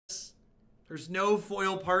There's no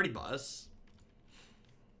foil party bus.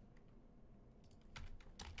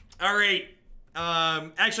 All right.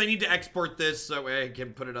 Actually, I need to export this so I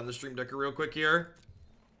can put it on the stream decker real quick here.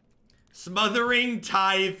 Smothering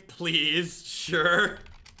Tithe, please. Sure.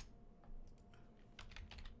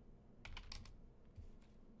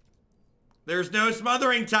 There's no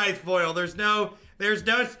Smothering Tithe foil. There's no,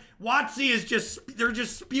 WotC is they're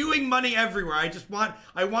just spewing money everywhere.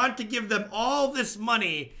 I want to give them all this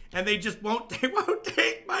money and they won't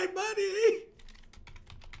take my money.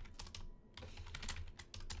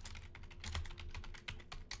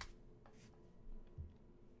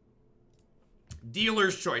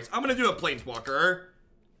 Dealer's choice. I'm gonna do a Planeswalker.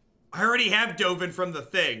 I already have Dovin from the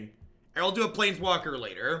thing. I'll do a Planeswalker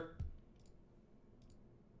later.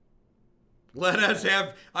 Let us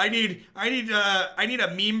have. I need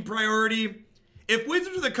a meme priority. If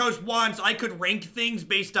Wizards of the Coast wants, I could rank things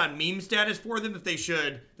based on meme status for them that they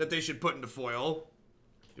should put into foil.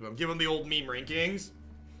 Give them the old meme rankings.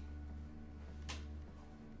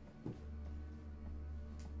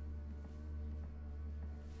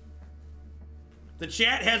 The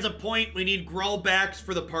chat has a point. We need Gruul backs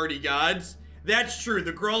for the party gods. That's true.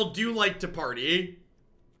 The Gruul do like to party.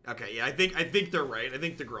 Okay, yeah, I think they're right. I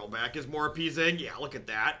think the Gruul back is more appeasing. Yeah, look at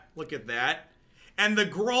that. Look at that. And the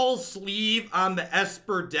Gruul sleeve on the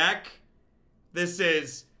Esper deck. This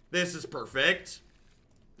is perfect.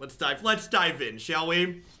 Let's dive in, shall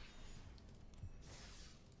we?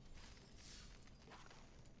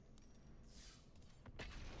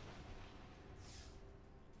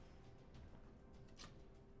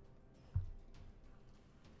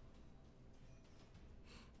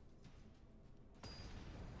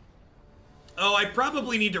 Oh, I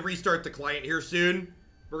probably need to restart the client here soon.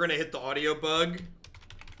 We're gonna hit the audio bug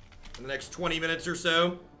in the next 20 minutes or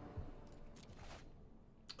so.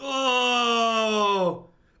 Oh,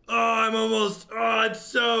 I'm almost,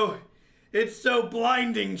 it's so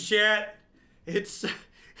blinding, chat. It's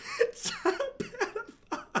so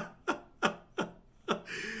bad.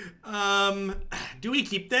 Do we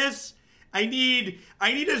keep this? I need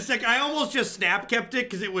a sec. I almost just snap kept it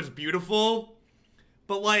because it was beautiful,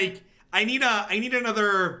 but like, I need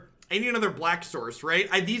another black source,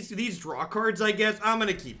 right? These draw cards, I guess. I'm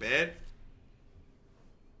gonna keep it.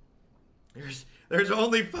 There's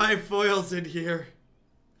only 5 foils in here.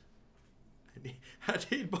 I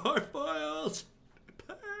need more foils.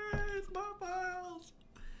 Please, more foils.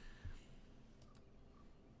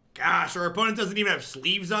 Gosh, our opponent doesn't even have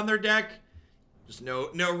sleeves on their deck. Just no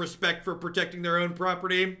respect for protecting their own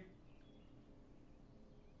property.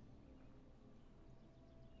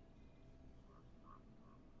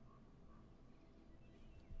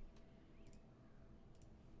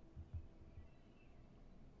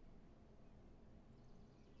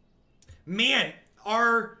 Man,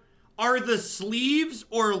 are the sleeves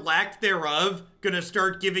or lack thereof gonna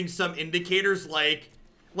start giving some indicators like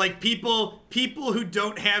people who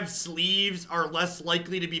don't have sleeves are less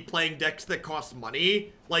likely to be playing decks that cost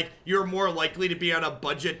money? Like, you're more likely to be on a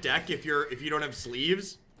budget deck if you don't have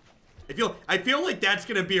sleeves? I feel like that's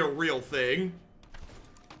gonna be a real thing.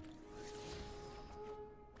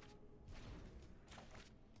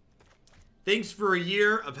 Thanks for a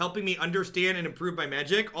year of helping me understand and improve my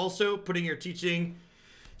magic. Also, putting your teaching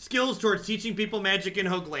skills towards teaching people magic in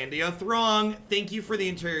Hoaglandia. Throng, thank you for the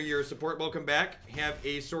entire year of support. Welcome back. Have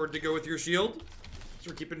a sword to go with your shield. Thanks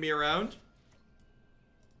for keeping me around.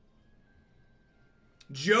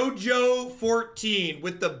 Jojo14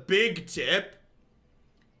 with the big tip.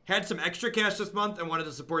 Had some extra cash this month and wanted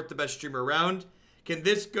to support the best streamer around. Can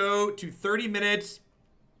this go to 30 minutes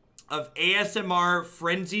of ASMR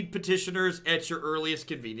frenzied petitioners at your earliest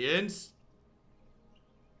convenience?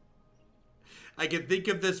 I can think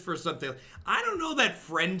of this for something. I don't know that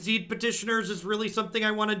frenzied petitioners is really something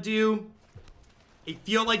I want to do. I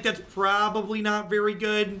feel like that's probably not very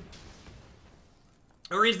good.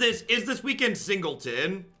 Or is this weekend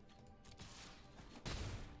Singleton?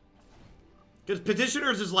 Because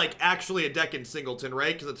petitioners is like actually a deck in Singleton,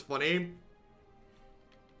 right? Because it's funny.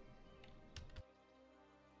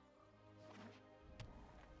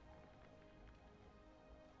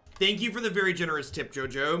 Thank you for the very generous tip,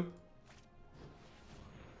 Jojo.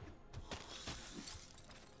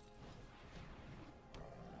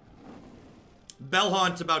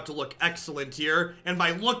 Bell-Haunt's about to look excellent here. And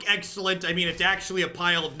by look excellent, I mean it's actually a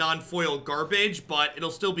pile of non-foil garbage, but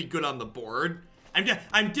it'll still be good on the board.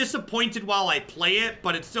 I'm disappointed while I play it,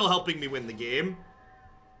 but it's still helping me win the game.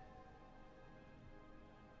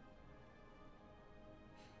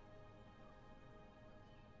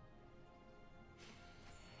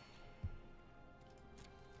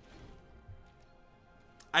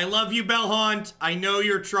 I love you, Bell-Haunt. I know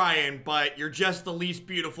you're trying, but you're just the least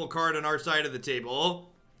beautiful card on our side of the table.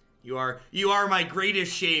 You are my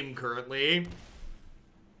greatest shame currently.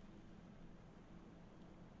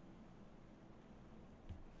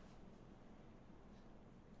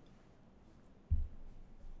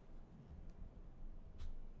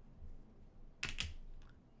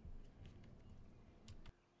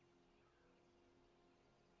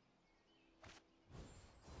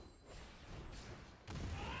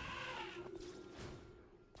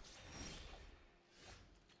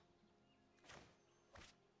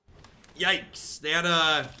 Yikes,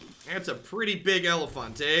 that's a pretty big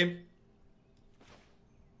elephant, eh?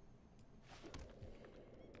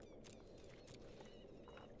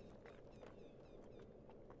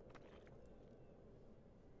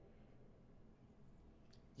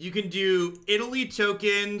 You can do Italy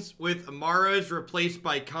tokens with Amaras replaced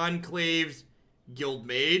by Conclave's Guild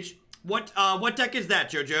Mage. What deck is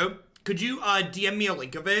that, Jojo? Could you DM me a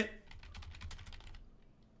link of it?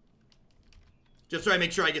 Just so I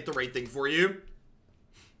make sure I get the right thing for you.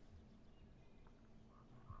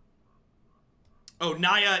 Oh,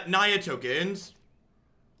 Naya tokens.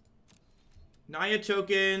 Naya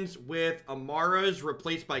tokens with Amaras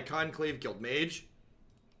replaced by Conclave Guild Mage.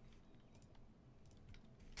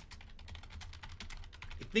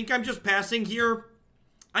 I think I'm just passing here.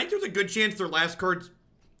 I think there's a good chance their last card's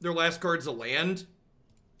a land.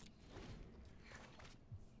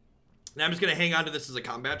 And I'm just gonna hang on to this as a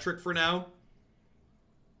combat trick for now.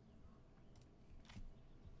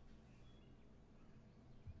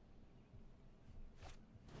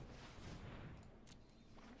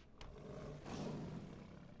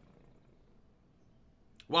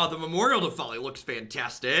 Wow, the Memorial to Folly looks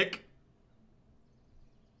fantastic.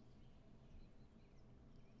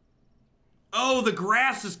 Oh, the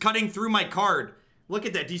grass is cutting through my card. Look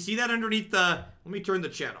at that. Do you see that underneath the... Let me turn the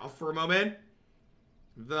chat off for a moment.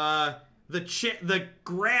 The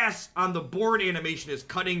grass on the board animation is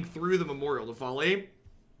cutting through the Memorial to Folly.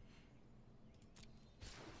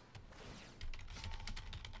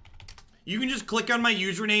 You can just click on my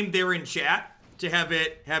username there in chat to have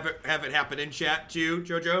it happen in chat too,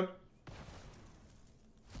 Jojo.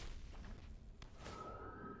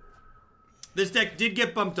 This deck did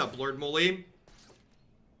get bumped up, Lord Molly.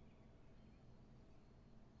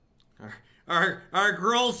 Our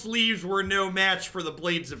girl sleeves were no match for the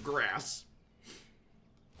blades of grass.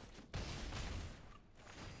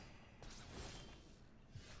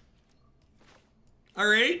 All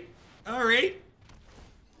right.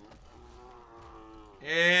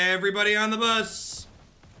 Everybody on the bus.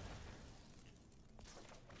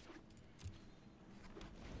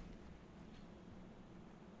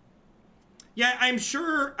 Yeah, I'm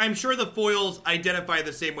sure the foils identify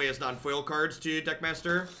the same way as non-foil cards too,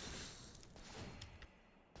 Deckmaster.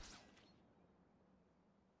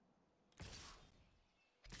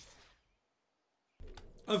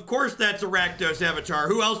 Of course that's a Rakdos avatar.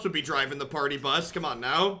 Who else would be driving the party bus? Come on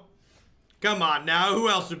now. Come on now. Who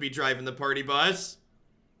else would be driving the party bus?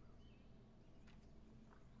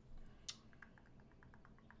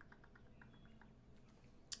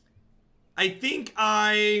 I think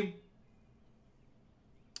I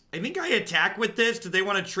attack with this because they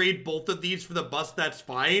want to trade both of these for the bus. That's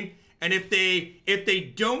fine. And if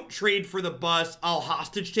they don't trade for the bus, I'll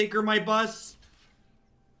hostage taker my bus.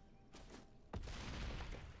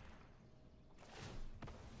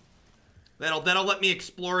 That'll let me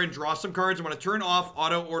explore and draw some cards. I'm going to turn off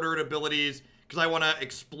auto-ordered abilities because I want to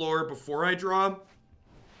explore before I draw.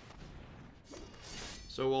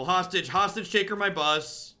 So we'll hostage taker my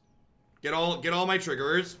bus. Get all my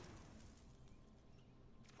triggers.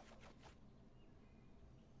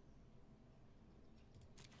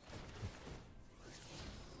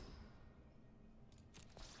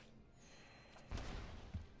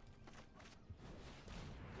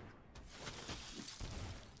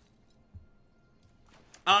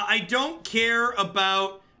 I don't care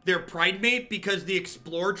about their Pride Mate because the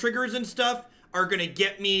Explore triggers and stuff are going to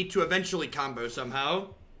get me to eventually combo somehow.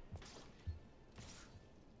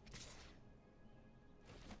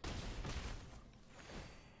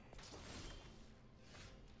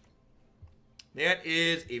 That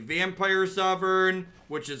is a Vampire Sovereign,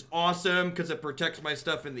 which is awesome because it protects my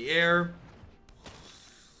stuff in the air.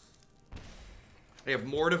 I have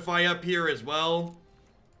Mortify up here as well.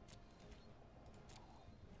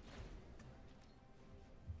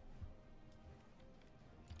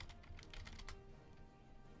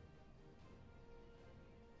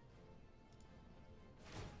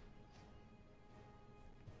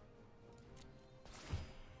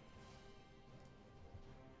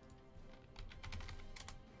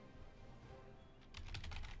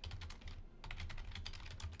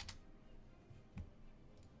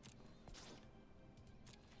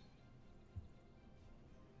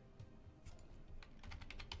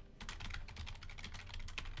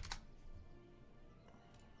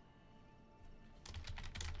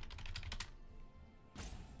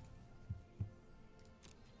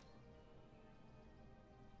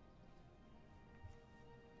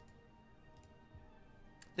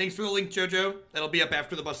 Thanks for the link, Jojo. That'll be up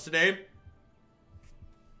after the bus today.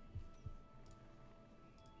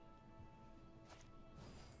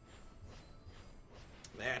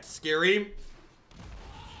 That's scary.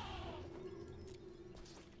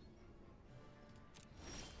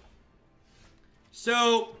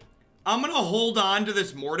 So, I'm gonna hold on to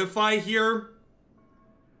this Mortify here.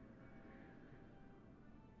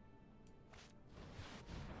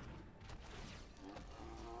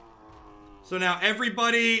 So now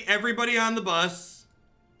everybody on the bus.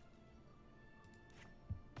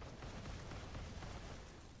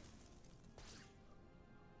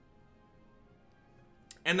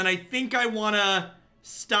 And then I think I want to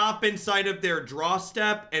stop inside of their draw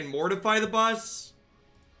step and mortify the bus.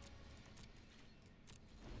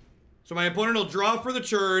 So my opponent will draw for the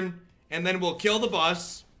turn, and then we'll kill the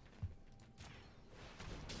bus.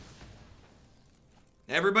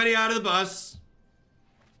 Everybody out of the bus.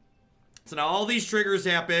 So now all these triggers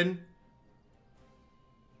happen.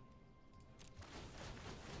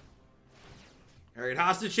 Alright,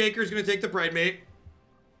 Hostage Shaker's gonna take the Pridemate.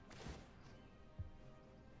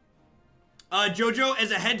 Jojo,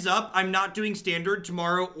 as a heads up, I'm not doing Standard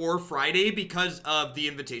tomorrow or Friday because of the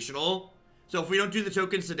Invitational. So if we don't do the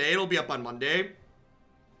tokens today, it'll be up on Monday.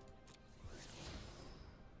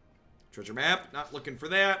 Treasure map, not looking for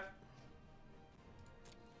that.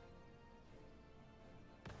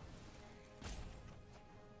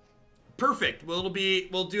 Perfect. Well,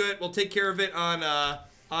 we'll do it. We'll take care of it on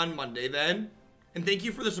Monday then. And thank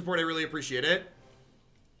you for the support. I really appreciate it.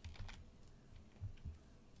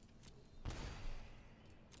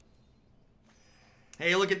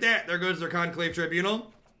 Hey, look at that. There goes their Conclave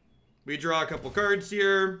Tribunal. We draw a couple cards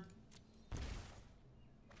here.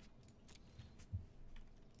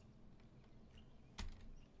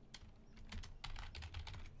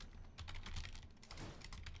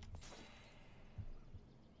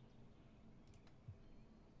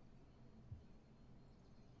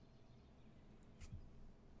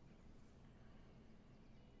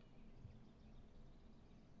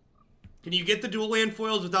 Can you get the dual land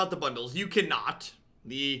foils without the bundles? You cannot.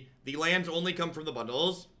 The lands only come from the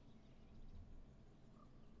bundles.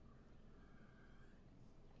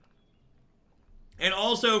 And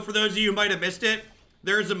also, for those of you who might have missed it,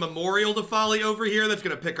 there's a memorial to Folly over here that's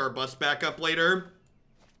going to pick our bus back up later.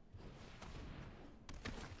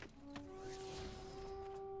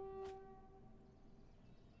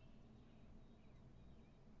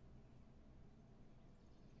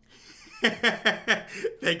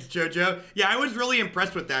 Thanks, Jojo. Yeah, I was really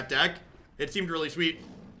impressed with that deck. It seemed really sweet.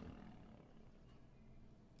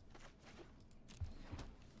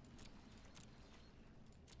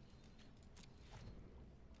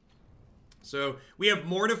 So we have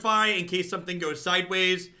Mortify in case something goes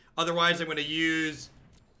sideways. Otherwise, I'm going to use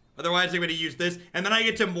this. And then I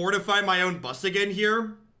get to mortify my own bus again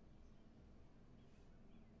here.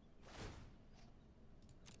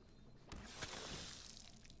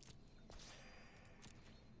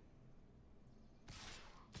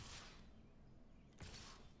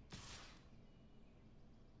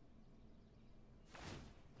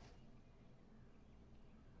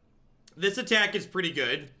 This attack is pretty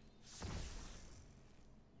good.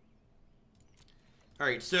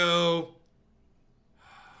 Alright, so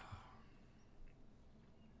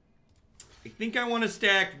I think I want to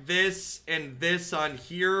stack this and this on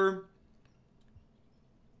here.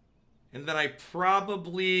 And then I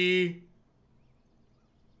probably...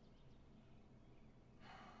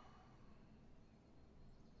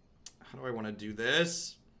 How do I want to do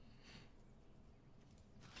this?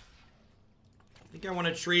 I think I want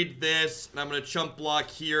to trade this, and I'm going to chump block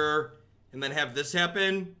here, and then have this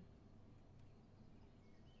happen.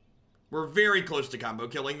 We're very close to combo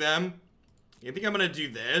killing them. I think I'm going to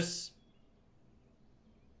do this.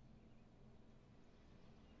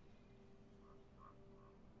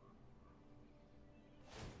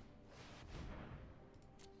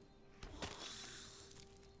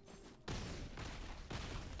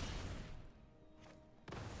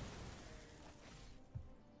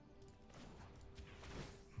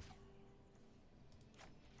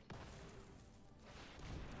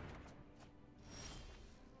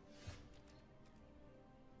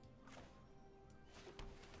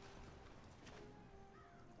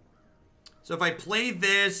 So if I play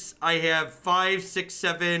this, I have 5, 6,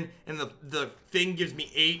 7, and the thing gives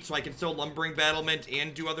me 8, so I can still Lumbering Battlement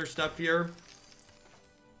and do other stuff here.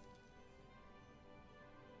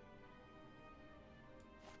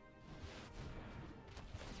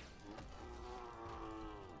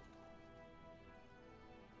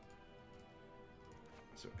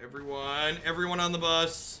 So everyone on the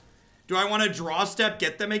bus. Do I want to draw step,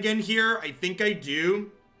 get them again here? I think I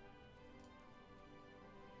do.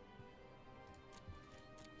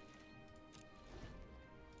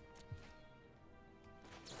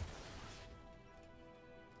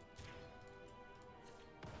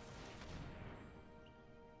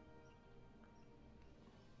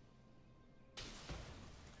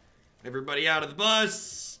 Everybody out of the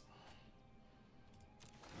bus.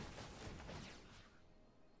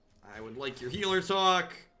 I would like your healer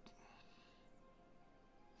talk.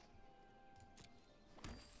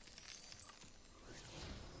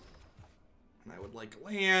 And I would like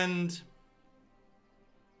land.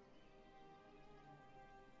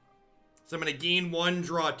 So I'm going to gain 1,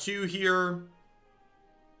 draw 2 here.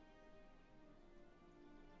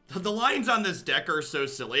 The lines on this deck are so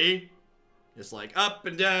silly. It's like up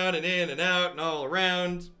and down and in and out and all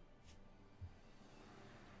around.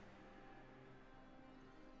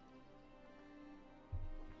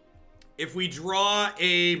 If we draw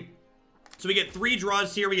a... So we get 3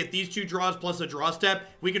 draws here. We get these 2 draws plus a draw step.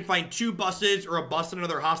 We can find 2 buses or a bus and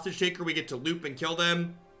another hostage taker. We get to loop and kill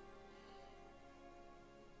them.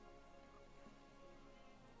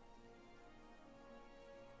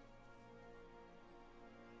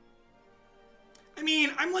 I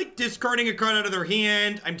mean, I'm like discarding a card out of their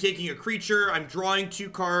hand. I'm taking a creature. I'm drawing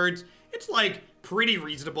 2 cards. It's like pretty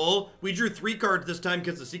reasonable. We drew 3 cards this time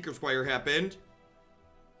because the Seekers Squire happened.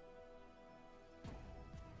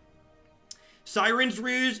 Siren's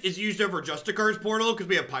Ruse is used over Justicar's Portal because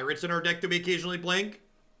we have pirates in our deck that we occasionally blank.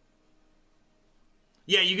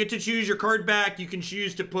 Yeah, you get to choose your card back. You can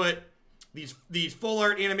choose to put these full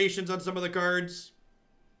art animations on some of the cards.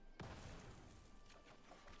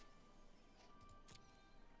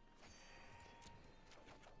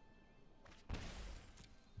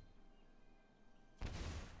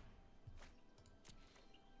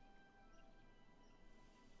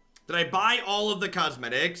 Did I buy all of the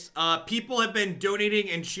cosmetics? People have been donating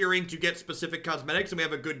and cheering to get specific cosmetics, and we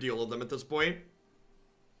have a good deal of them at this point.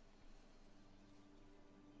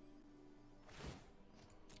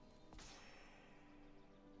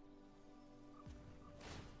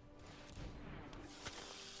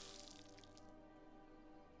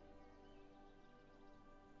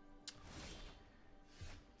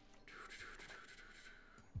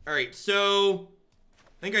 All right, so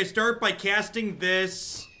I think I start by casting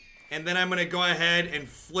this. And then I'm going to go ahead and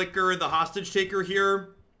flicker the hostage taker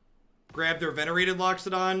here. Grab their Venerated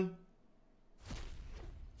Loxodon.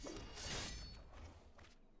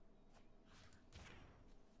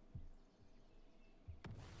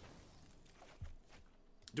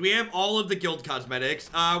 Do we have all of the guild cosmetics?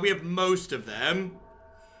 We have most of them.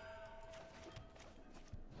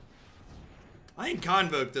 I can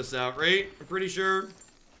convoke this out, right? I'm pretty sure.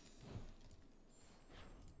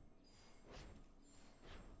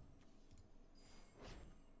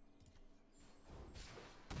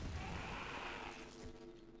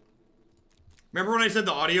 Remember when I said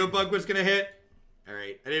the audio bug was gonna hit?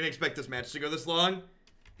 Alright, I didn't expect this match to go this long.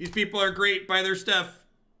 These people are great, buy their stuff.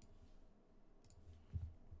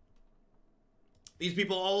 These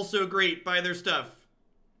people also great, buy their stuff.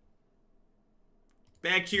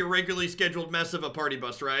 Back to your regularly scheduled mess of a party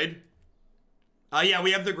bus ride. Yeah,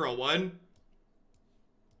 we have the girl one.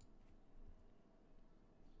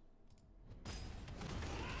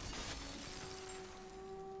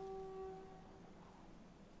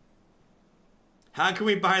 How can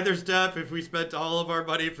we buy their stuff if we spent all of our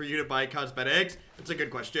money for you to buy cosmetics? That's a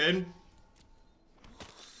good question.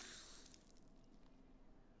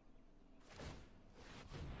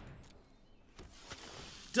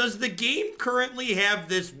 Does the game currently have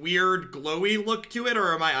this weird glowy look to it, or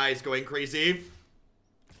are my eyes going crazy?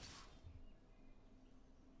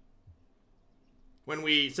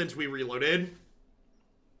 Since we reloaded?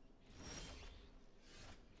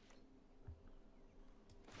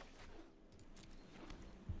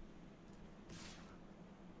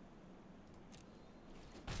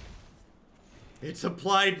 It's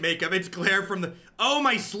applied makeup. It's glare from the... Oh,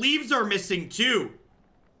 my sleeves are missing too.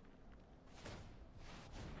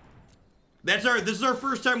 This is our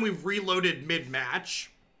first time we've reloaded mid-match.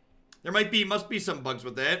 There must be some bugs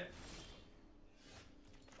with it.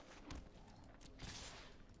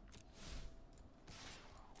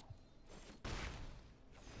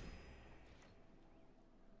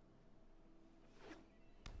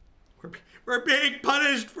 We're being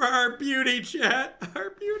punished for our beauty, chat. Our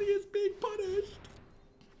beauty is being punished.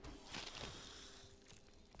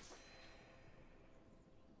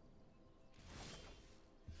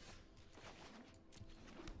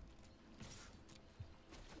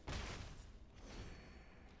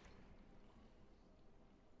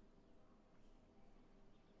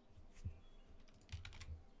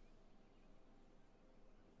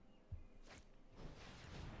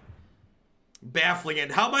 Baffling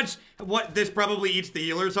it. How much? What? This probably eats the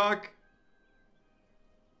healer's hawk.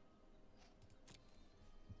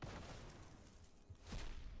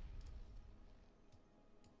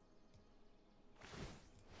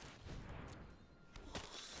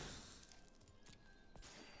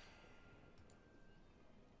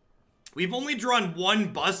 We've only drawn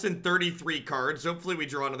one bus in 33 cards. Hopefully we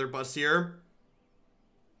draw another bus here.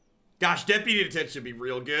 Gosh, Deputy Detention would be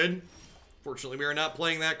real good. Fortunately, we are not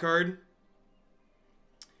playing that card.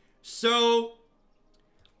 So,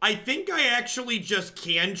 I think I actually just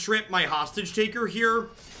can trip my hostage taker here.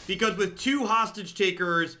 Because with 2 hostage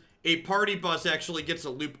takers, a party bus actually gets a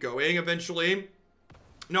loop going eventually.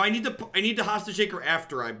 No, I need the hostage taker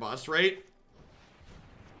after I bus, right?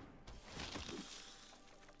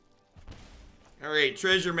 Alright,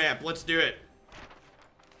 treasure map. Let's do it.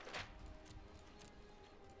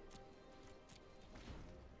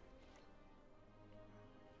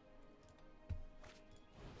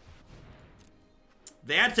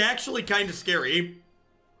 That's actually kind of scary.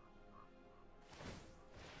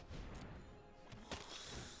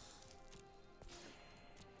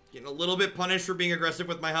 Getting a little bit punished for being aggressive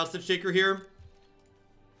with my hostage taker here.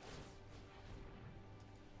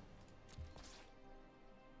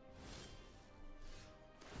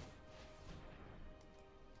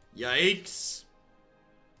 Yikes.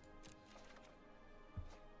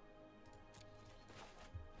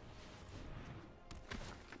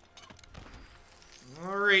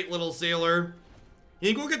 Alright, little sailor. You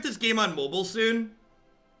think we'll get this game on mobile soon?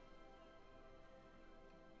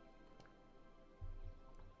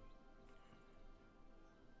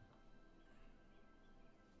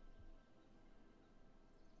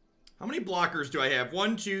 How many blockers do I have?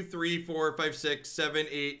 1, 2, 3, 4, 5, 6, 7,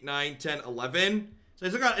 8, 9, 10, 11. So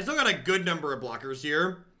I still got a good number of blockers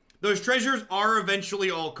here. Those treasures are eventually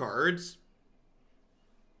all cards.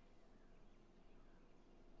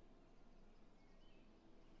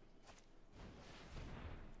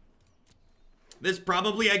 This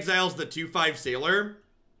probably exiles the 2/5 sailor.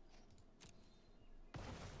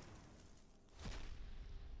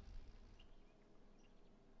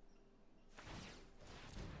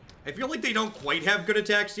 I feel like they don't quite have good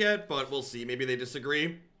attacks yet, but we'll see. Maybe they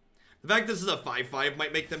disagree. The fact this is a 5/5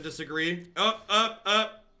 might make them disagree. Up.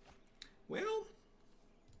 Well,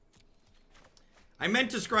 I meant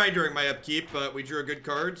to scry during my upkeep, but we drew a good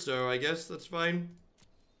card, so I guess that's fine.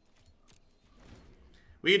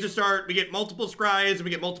 We get to start, we get multiple scries, and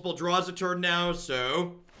we get multiple draws a turn now,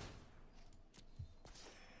 so.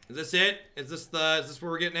 Is this it? Is this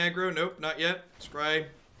where we're getting aggro? Nope, not yet. Scry.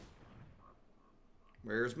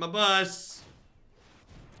 Where's my bus?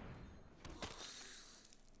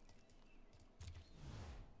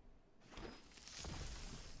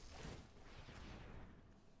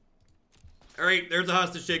 Alright, there's a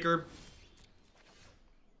hostage taker.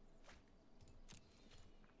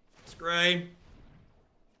 Scry.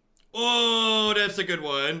 Oh, that's a good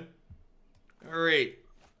one. Alright.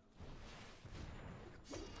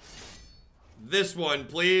 This one,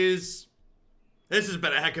 please. This has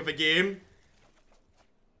been a heck of a game.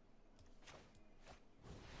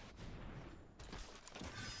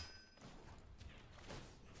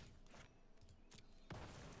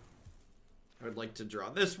 I would like to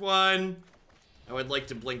draw this one. I would like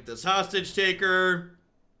to blink this hostage taker.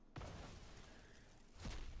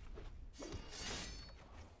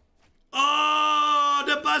 Oh,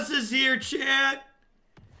 the bus is here, chat.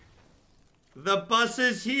 The bus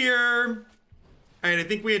is here. All right, I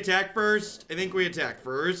think we attack first.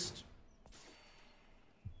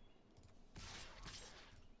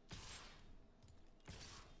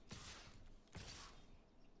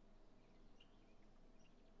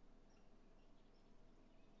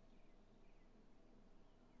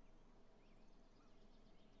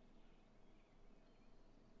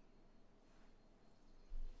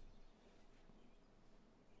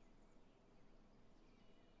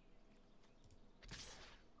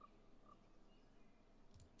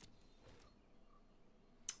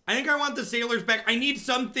 I think I want the sailors back. I need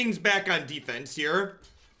some things back on defense here.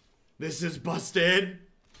 This is busted.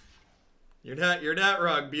 You're not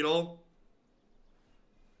wrong, Beetle.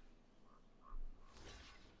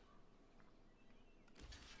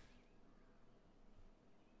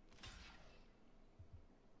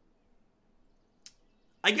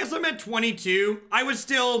 I guess I'm at 22. I was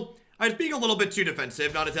being a little bit too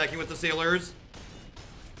defensive, not attacking with the sailors.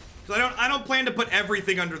 So I don't plan to put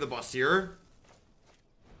everything under the bus here.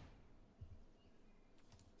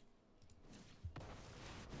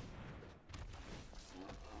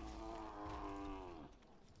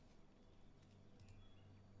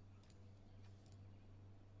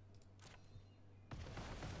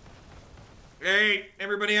 Hey,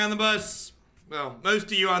 everybody on the bus. Well, most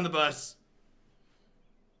of you on the bus.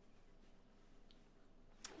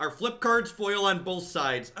 Are flip cards foil on both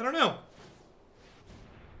sides? I don't know.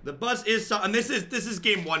 The bus is, and this is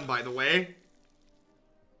game 1, by the way.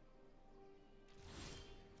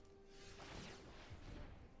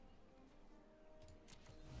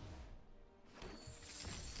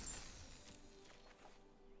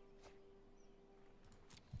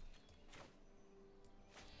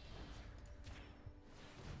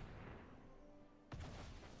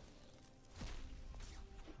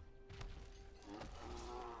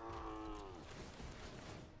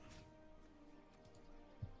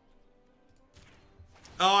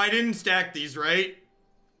 Oh, I didn't stack these, right?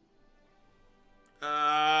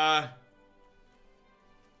 I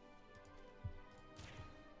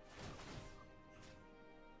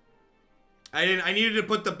needed to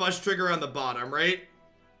put the bus trigger on the bottom, right?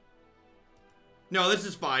 No, this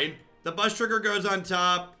is fine. The bus trigger goes on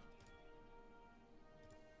top.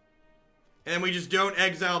 And then we just don't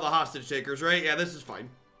exile the hostage takers, right? Yeah, this is fine.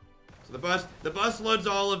 So the bus loads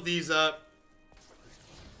all of these up.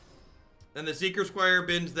 Then the Seekers Squire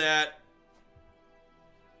bins that.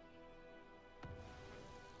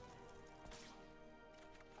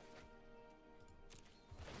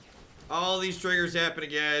 All these triggers happen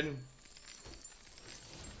again.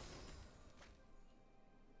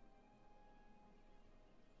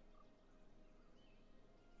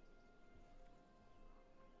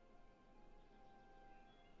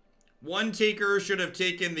 One taker should have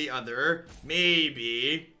taken the other.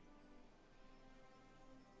 Maybe.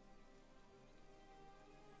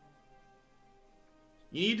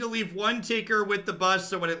 You need to leave one taker with the bus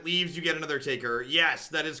so when it leaves, you get another taker. Yes,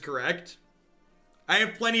 that is correct. I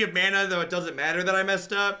have plenty of mana, though it doesn't matter that I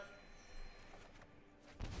messed up.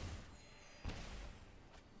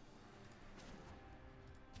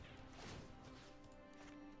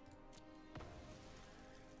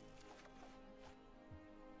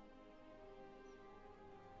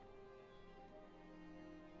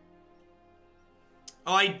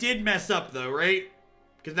 Oh, I did mess up, though, right?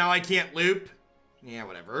 Because now I can't loop. Yeah,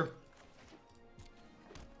 whatever.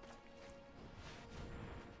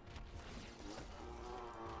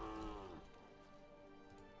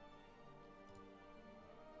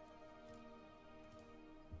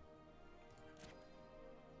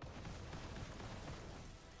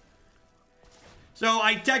 So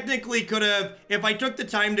I technically could have, if I took the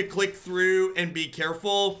time to click through and be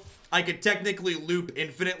careful, I could technically loop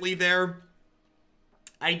infinitely there.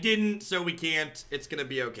 I didn't, so we can't. It's gonna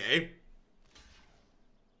be okay.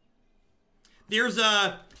 There's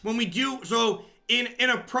when we do, so in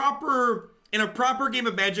a proper game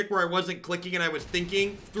of Magic where I wasn't clicking and I was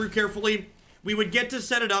thinking through carefully, we would get to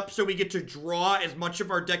set it up so we get to draw as much of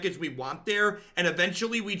our deck as we want there, and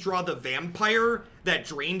eventually we draw the vampire that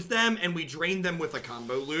drains them, and we drain them with a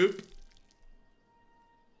combo loop.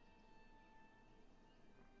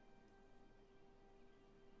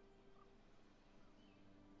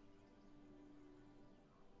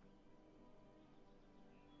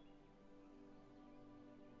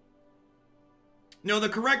 No, the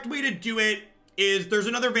correct way to do it is there's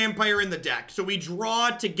another vampire in the deck. So we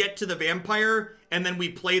draw to get to the vampire, and then we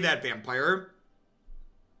play that vampire.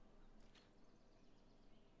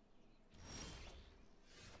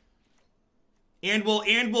 And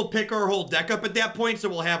we'll pick our whole deck up at that point, so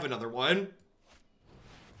we'll have another one.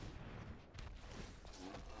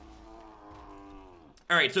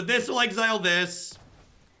 Alright, so this will exile this.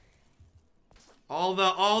 All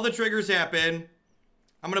the triggers happen.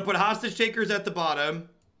 I'm going to put hostage takers at the bottom.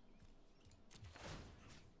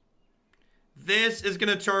 This is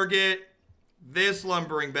going to target this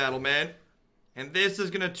Lumbering Battlement. And this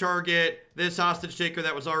is going to target this hostage taker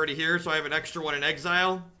that was already here, so I have an extra one in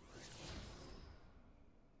exile.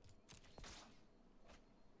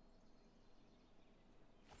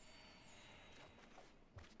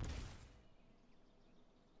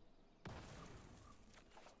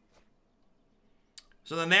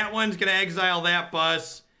 So then that one's going to exile that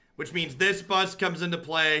bus, which means this bus comes into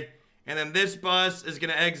play. And then this bus is going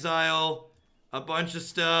to exile a bunch of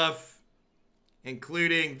stuff,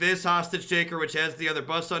 including this hostage taker, which has the other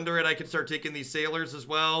bus under it. I can start taking these sailors as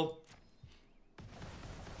well.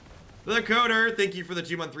 The Coder, thank you for the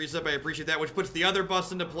 2-month resub. I appreciate that, which puts the other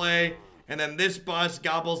bus into play. And then this bus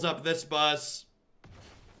gobbles up this bus,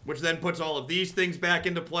 which then puts all of these things back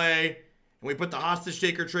into play. And we put the hostage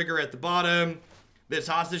taker trigger at the bottom. This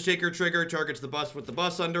hostage taker trigger targets the bus with the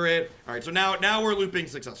bus under it. All right, so now we're looping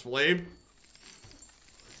successfully.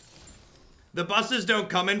 The buses don't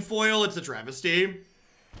come in foil. It's a travesty.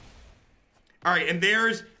 All right, and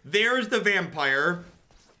there's the vampire.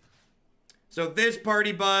 So this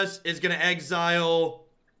party bus is going to exile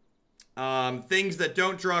things that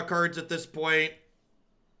don't draw cards at this point.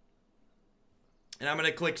 And I'm going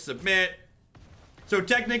to click submit. So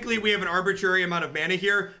technically, we have an arbitrary amount of mana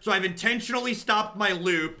here. So I've intentionally stopped my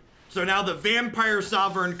loop. So now the Vampire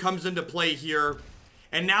Sovereign comes into play here.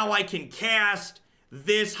 And now I can cast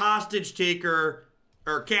this Hostage Taker,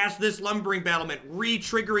 or cast this Lumbering Battlement,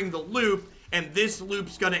 re-triggering the loop. And this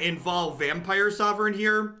loop's going to involve Vampire Sovereign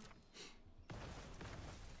here.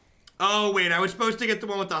 Oh, wait, I was supposed to get the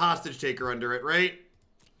one with the Hostage Taker under it, right?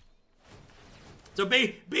 So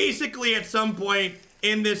basically, at some point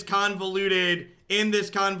in this convoluted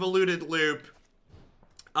loop,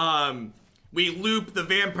 we loop the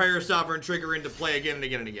Vampire Sovereign trigger into play again and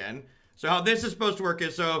again and again. So how this is supposed to work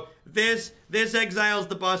is, so this exiles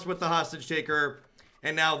the bus with the hostage taker,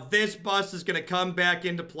 and now this bus is going to come back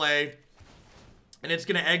into play, and it's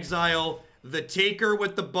going to exile the taker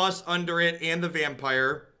with the bus under it and the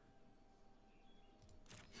vampire.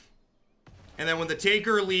 And then when the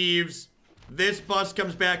taker leaves, this bus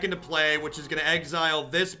comes back into play, which is going to exile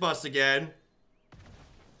this bus again.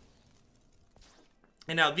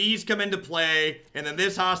 And now these come into play, and then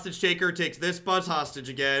this hostage taker takes this bus hostage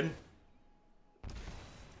again.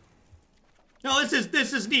 No, this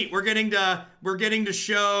is neat. We're getting to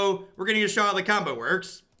show how the combo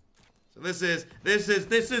works. So this is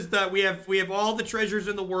the we have all the treasures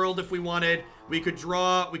in the world if we wanted. We could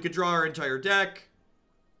draw our entire deck.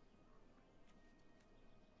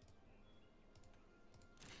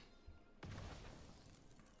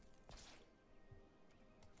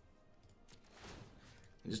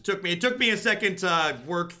 It took me a second to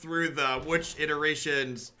work through which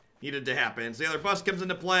iterations needed to happen. So the other bus comes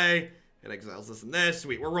into play. It exiles this and this.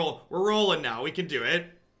 Sweet, we're rolling now. We can do it.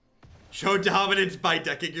 Show dominance by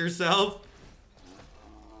decking yourself.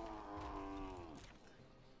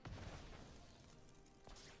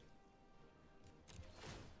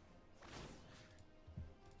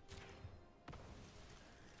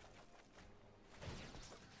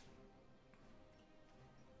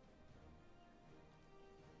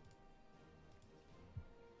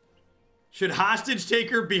 Should hostage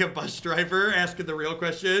taker be a bus driver? Asking the real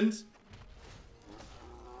questions.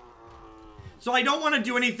 So I don't want to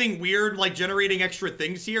do anything weird like generating extra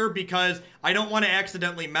things here because I don't want to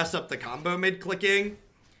accidentally mess up the combo mid-clicking.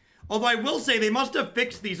 Although I will say they must have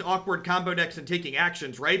fixed these awkward combo decks and taking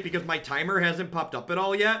actions, right? Because my timer hasn't popped up at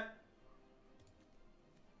all yet.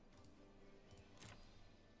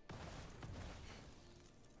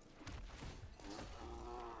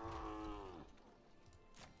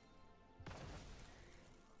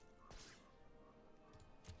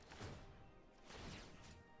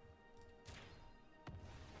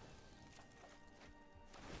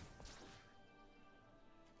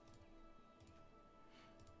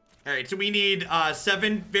 Alright, so we need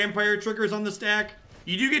 7 vampire triggers on the stack.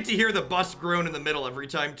 You do get to hear the bus groan in the middle every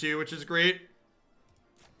time too, which is great.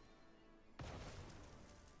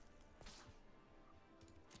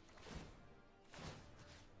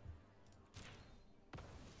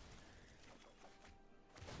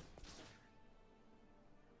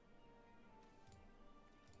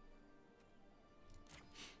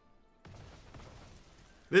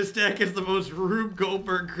 This deck is the most Rube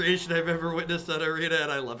Goldberg creation I've ever witnessed on Arena, and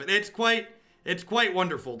I love it. It's quite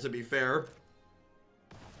wonderful, to be fair.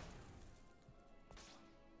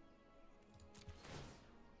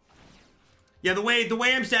 Yeah, the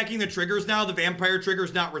way I'm stacking the triggers now, the vampire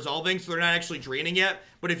trigger's not resolving, so they're not actually draining yet.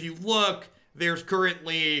 But if you look, there's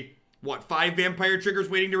currently, what, 5 vampire triggers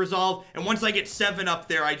waiting to resolve? And once I get 7 up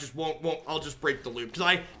there, I just I'll just break the loop.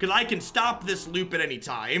 Because I can stop this loop at any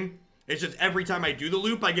time. It's just every time I do the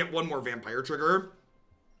loop, I get 1 more vampire trigger.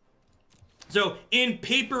 So in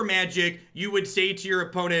paper magic, you would say to your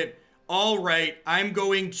opponent, all right, I'm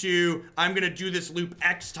gonna do this loop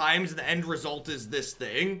X times, and the end result is this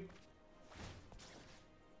thing.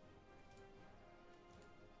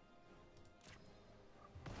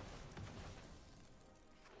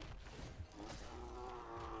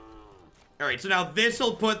 All right, so now this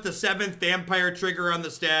will put the 7th vampire trigger on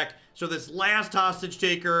the stack. So this last hostage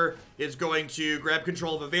taker is going to grab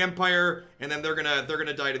control of a vampire, and then they're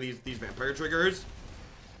gonna die to these vampire triggers.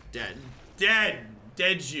 Dead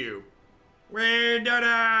you. We did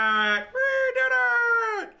it! We did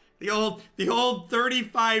it! The old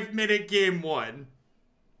 35-minute game 1.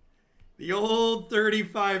 The old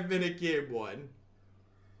 35-minute game 1.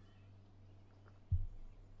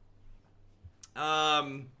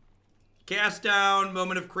 Cast down,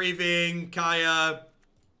 Moment of Craving, Kaya,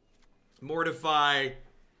 Mortify.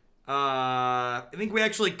 I think we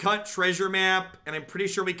actually cut Treasure Map, and I'm pretty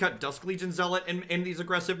sure we cut Dusk Legion Zealot in these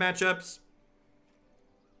aggressive matchups.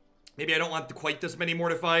 Maybe I don't want quite this many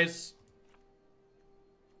Mortifies.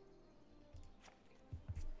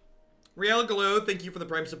 Real Glow, thank you for the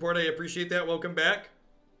Prime support. I appreciate that. Welcome back.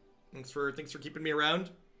 Thanks for keeping me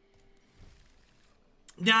around.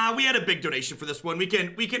 Nah, we had a big donation for this one. We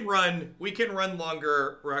can run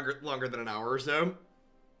longer than an hour or so.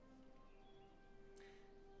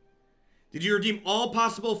 Did you redeem all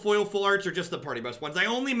possible foil full arts or just the party bus ones? I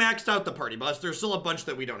only maxed out the party bus. There's still a bunch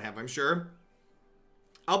that we don't have, I'm sure.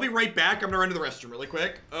 I'll be right back. I'm gonna run to the restroom really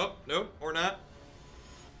quick. Oh, nope, or not.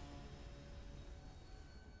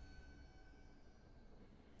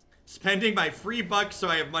 Spending my free bucks so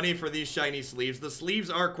I have money for these shiny sleeves. The sleeves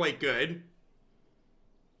are quite good.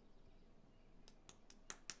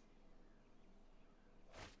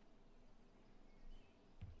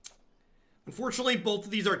 Unfortunately, both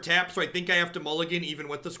of these are tapped, so I think I have to mulligan even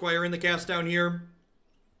with the Squire in the cast down here.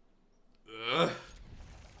 Ugh.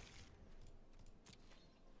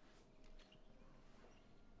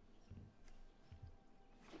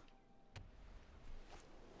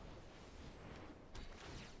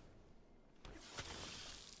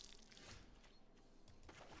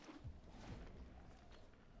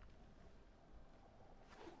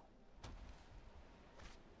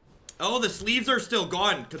 Oh, the sleeves are still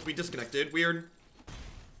gone because we disconnected. Weird.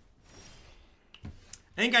 I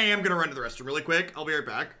think I am going to run to the restroom really quick. I'll be right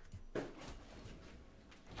back.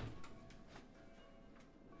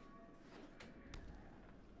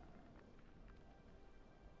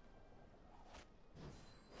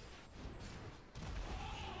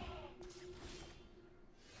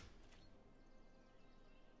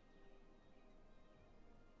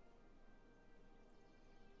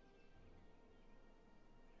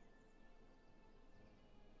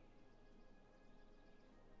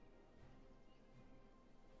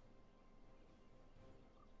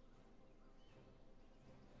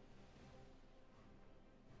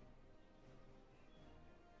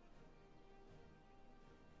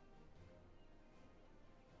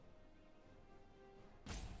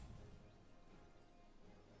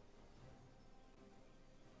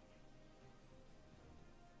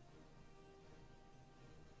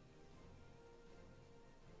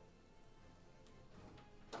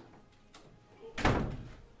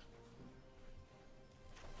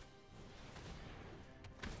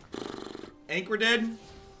 Anchor dead.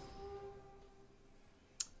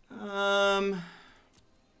 I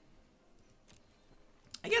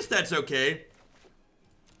guess that's okay.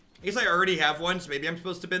 I guess I already have one, so maybe I'm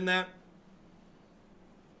supposed to bin that.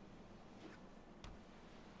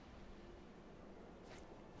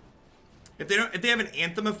 If they have an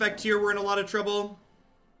Anthem effect here, we're in a lot of trouble.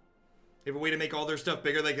 They have a way to make all their stuff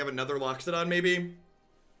bigger. They have another Loxodon, maybe.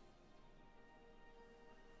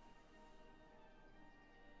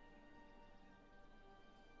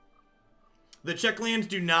 The check lands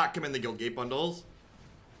do not come in the Guildgate bundles.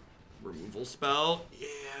 Removal spell. Yeah,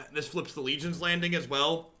 this flips the Legion's landing as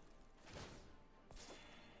well.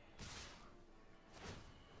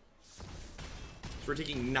 So we're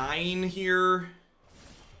taking 9 here.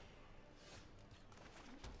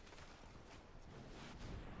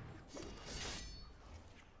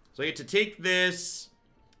 So I get to take this.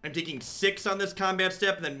 I'm taking 6 on this combat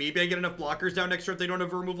step, and then maybe I get enough blockers down next turn if they don't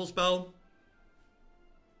have a removal spell.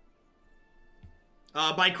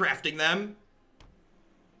 By crafting them.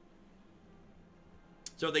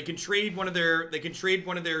 So they can trade one of their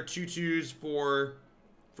 2/2s for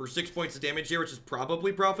 6 points of damage here, which is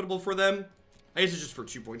probably profitable for them. I guess it's just for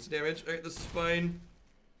 2 points of damage. Alright, this is fine.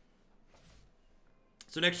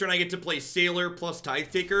 So next turn I get to play Sailor plus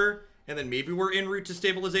Tithe Taker, and then maybe we're en route to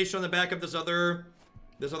stabilization on the back of this other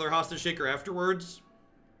Hostage Taker afterwards.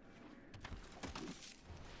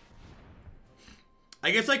 I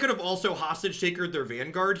guess I could have also Hostage Takered their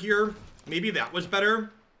Vanguard here. Maybe that was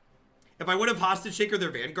better. If I would have Hostage Takered their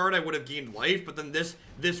Vanguard, I would have gained life, but then this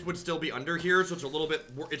would still be under here, so it's a little bit,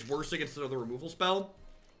 it's worse against another removal spell.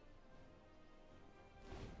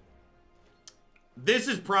 This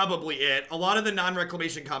is probably it. A lot of the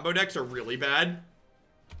non-reclamation combo decks are really bad.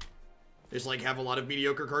 They just, like, have a lot of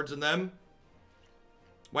mediocre cards in them.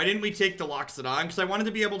 Why didn't we take the Loxodon? Because I wanted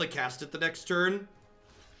to be able to cast it the next turn.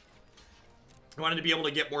 I wanted to be able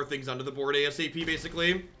to get more things onto the board ASAP,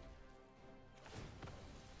 basically.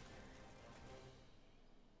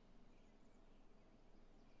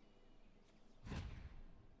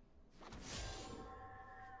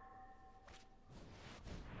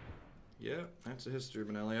 Yeah, that's a history,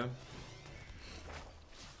 Benelia.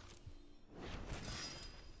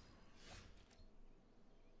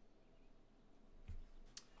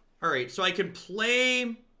 Alright, so I can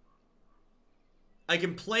play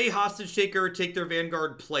Hostage Taker, take their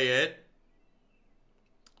Vanguard, play it.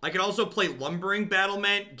 I can also play Lumbering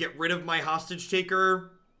Battlement, get rid of my Hostage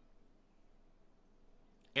Taker.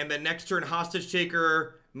 And then next turn, Hostage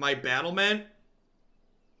Taker, my Battlement.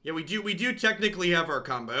 Yeah, we do technically have our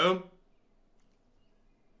combo.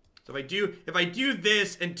 So if I do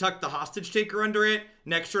this and tuck the Hostage Taker under it,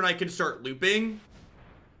 next turn I can start looping.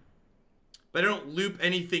 But I don't loop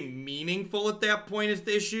anything meaningful at that point is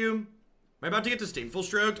the issue. Am I about to get Disdainful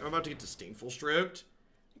Stroked? I'm about to get Disdainful Stroked.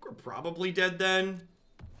 I think we're probably dead then.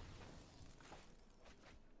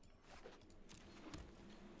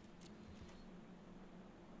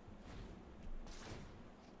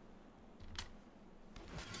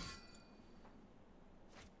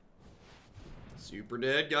 Super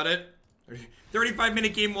dead, got it.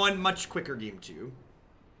 35-minute game 1, much quicker game 2.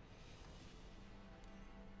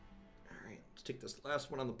 Alright, let's take this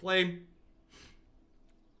last one on the play.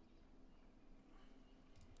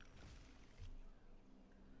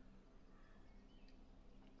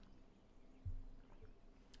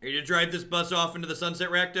 Ready to drive this bus off into the sunset,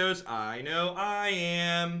 Rakdos? I know I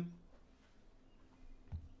am.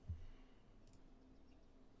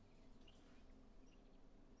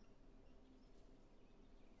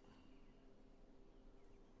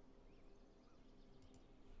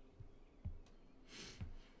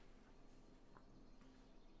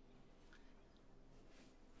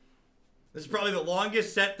 This is probably the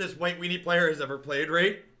longest set this White Weenie player has ever played,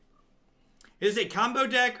 right? It is a combo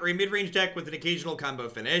deck or a mid-range deck with an occasional combo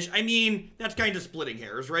finish. I mean, that's kind of splitting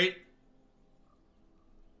hairs, right?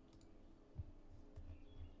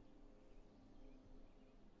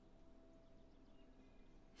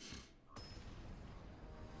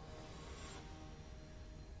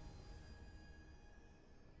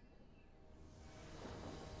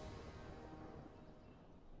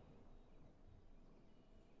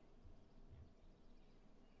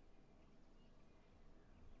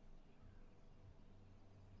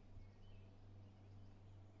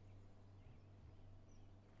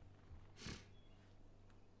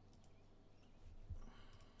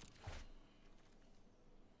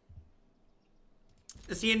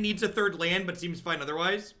 This hand needs a third land, but seems fine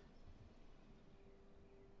otherwise.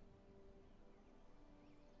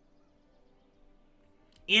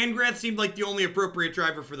 Angrath seemed like the only appropriate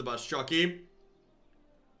driver for the bus, Chucky.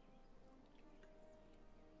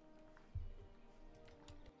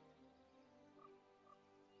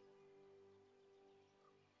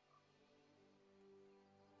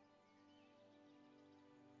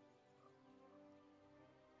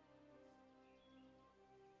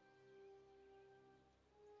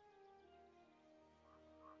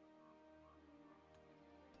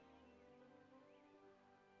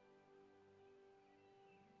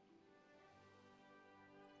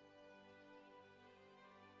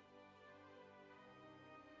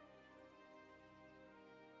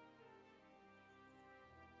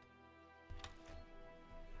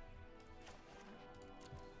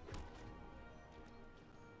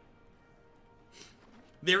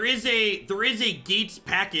 There is a gates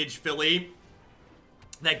package, Philly,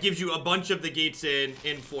 that gives you a bunch of the gates in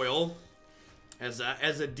foil as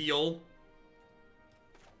a deal.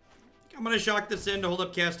 I'm gonna shock this in to hold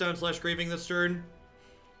up cast down / craving this turn.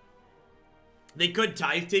 They could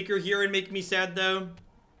Tithe Taker here and make me sad though.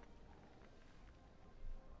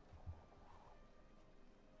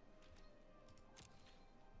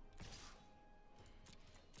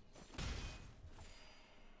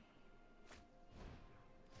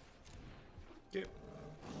 Okay,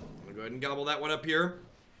 I'm gonna go ahead and gobble that one up here.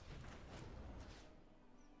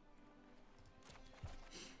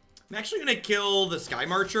 I'm actually gonna kill the Sky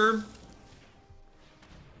Marcher.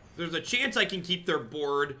 There's a chance I can keep their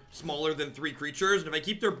board smaller than 3 creatures, and if I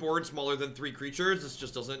keep their board smaller than 3 creatures, this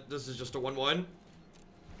just doesn't. This is just a 1/1.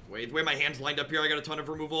 Wait, the way my hand's lined up here, I got a ton of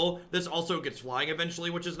removal. This also gets flying eventually,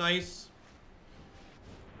 which is nice.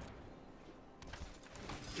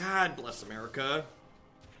 God bless America.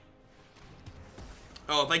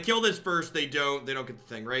 Oh, if I kill this first, they don't get the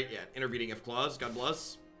thing, right? Yeah, intervening F clause. God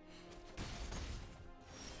bless.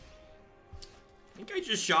 I think I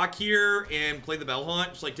just shock here and play the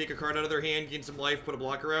Bell-Haunt. Just like take a card out of their hand, gain some life, put a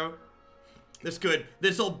blocker out.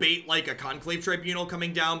 This'll bait like a Conclave Tribunal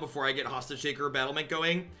coming down before I get Hostage Taker or Battlement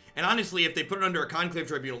going. And honestly, if they put it under a Conclave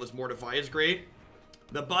Tribunal, this Mortify is great.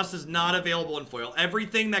 The bus is not available in foil.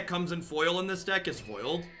 Everything that comes in foil in this deck is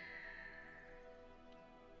foiled.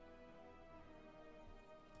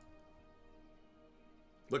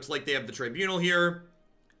 Looks like they have the Tribunal here.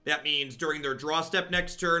 That means during their draw step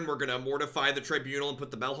next turn, we're going to Mortify the Tribunal and put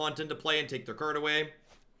the Bell-Haunt into play and take their card away.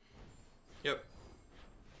 Yep.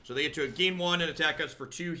 So they get to gain 1 and attack us for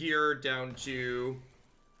 2 here, down to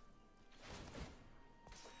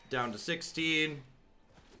 16.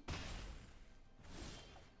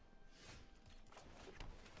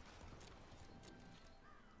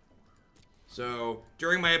 So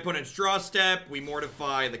during my opponent's draw step, we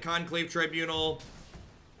Mortify the Conclave Tribunal.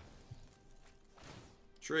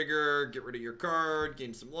 Trigger, get rid of your card,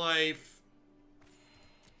 gain some life.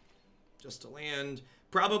 Just a land.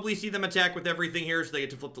 Probably see them attack with everything here so they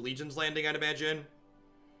get to flip the Legion's Landing, I'd imagine.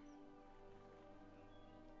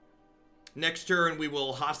 Next turn, we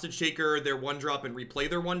will Hostage Taker their 1-drop and replay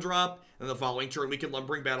their 1-drop. And the following turn, we can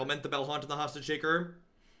Lumbering Battlement the Bell-Haunt and the Hostage Taker.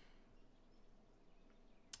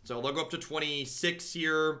 So they'll go up to 26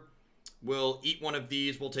 here. We'll eat one of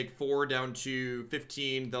these. We'll take 4 down to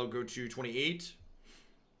 15. They'll go to 28.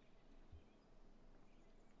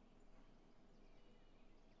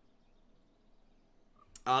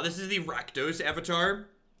 This is the Rakdos avatar.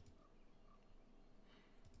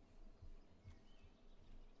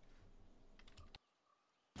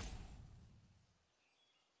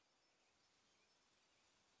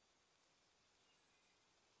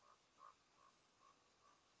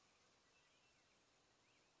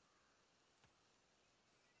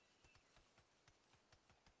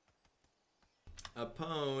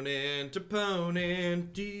 Opponent,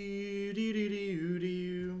 opponent, do do do do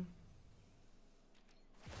do.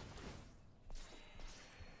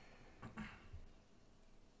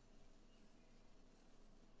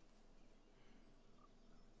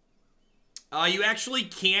 You actually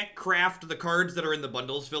can't craft the cards that are in the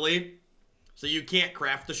bundles, Philly. So you can't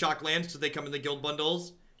craft the shock lands because they come in the guild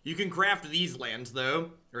bundles. You can craft these lands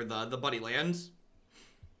though, or the buddy lands.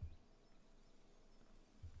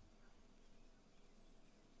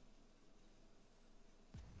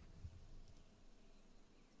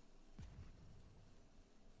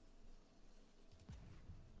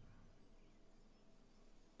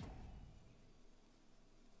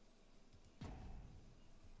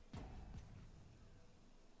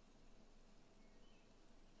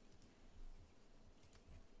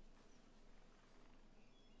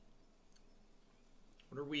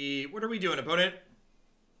 What are we doing, opponent?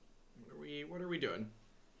 What are we doing?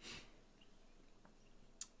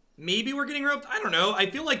 Maybe we're getting roped? I don't know. I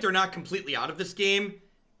feel like they're not completely out of this game.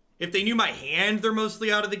 If they knew my hand, they're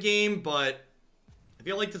mostly out of the game, but I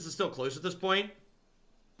feel like this is still close at this point.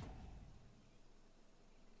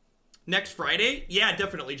 Next Friday? Yeah,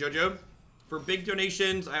 definitely, Jojo. For big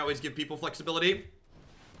donations, I always give people flexibility.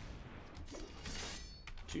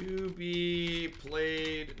 To be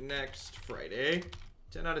played next Friday.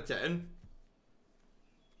 10 out of 10.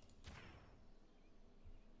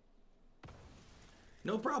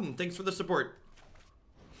 No problem. Thanks for the support.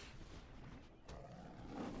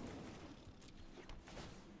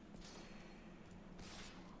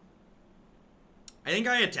 I think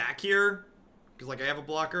I attack here. Because, like, I have a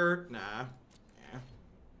blocker. Nah.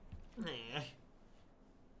 Nah.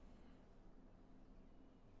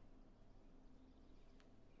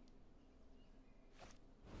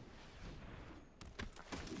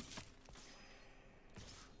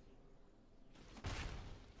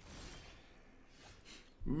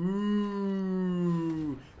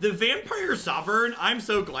 Ooh. The Vampire Sovereign, I'm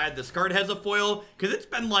so glad this card has a foil, because it's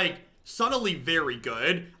been, like, subtly very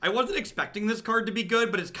good. I wasn't expecting this card to be good,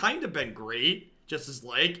 but it's kind of been great, just as,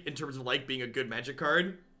 like, in terms of, like, being a good Magic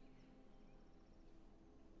card.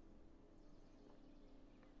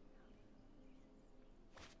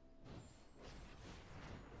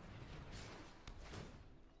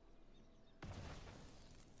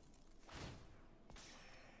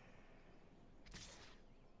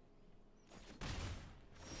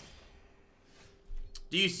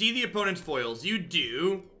 Do you see the opponent's foils? You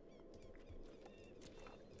do.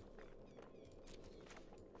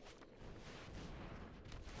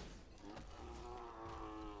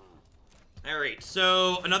 Alright,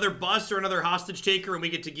 so another bust or another hostage taker, and we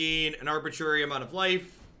get to gain an arbitrary amount of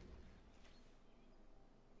life.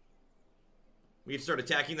 We can start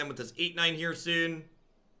attacking them with this 8-9 here soon.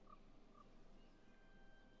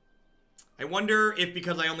 I wonder if,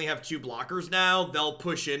 because I only have 2 blockers now, they'll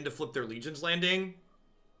push in to flip their Legion's Landing.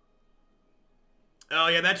 Oh,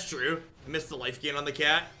 yeah, that's true. I missed the life gain on the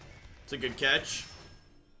cat. It's a good catch.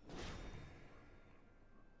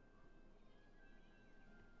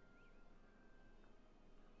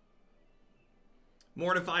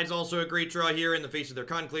 Mortify is also a great draw here in the face of their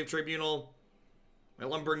Conclave Tribunal. My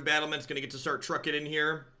Lumbering Battlement's going to get to start trucking in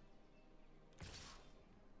here.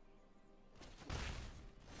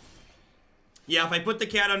 Yeah, if I put the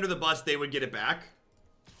cat under the bus, they would get it back.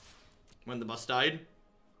 When the bus died.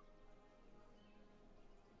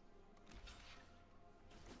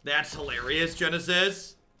 That's hilarious, Jenna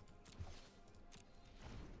says.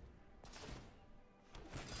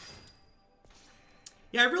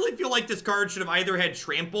 Yeah, I really feel like this card should have either had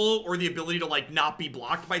trample or the ability to, like, not be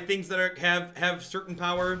blocked by things that have certain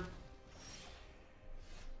power.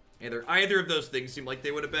 Either of those things seem like they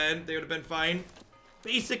would have been fine.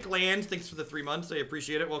 Basic lands, thanks for the 3 months. I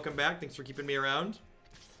appreciate it. Welcome back. Thanks for keeping me around.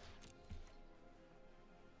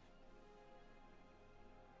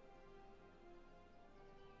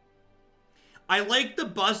 I like the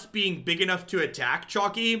bus being big enough to attack,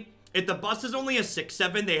 Chalky. If the bus is only a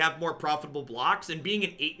 6-7, they have more profitable blocks. And being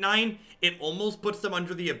an 8-9, it almost puts them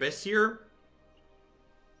under the abyss here.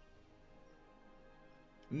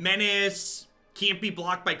 Menace can't be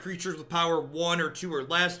blocked by creatures with power 1 or 2 or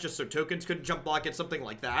less, just so tokens couldn't jump block it, something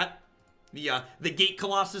like that. The Gate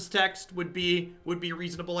Colossus text would be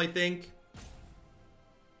reasonable, I think.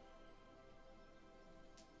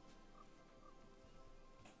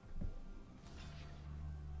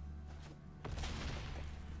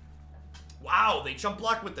 Wow, they chump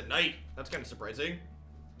block with the knight. That's kind of surprising.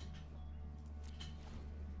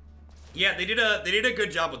 Yeah, they did a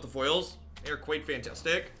good job with the foils. They're quite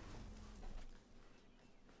fantastic.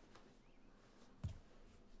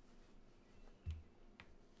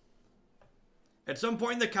 At some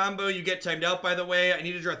point in the combo, you get timed out, by the way. I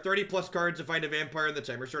need to draw 30 plus cards to find a vampire, and the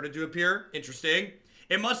timer started to appear. Interesting.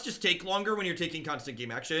 It must just take longer when you're taking constant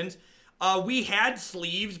game actions. We had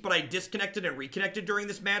sleeves, but I disconnected and reconnected during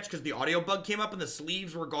this match because the audio bug came up, and the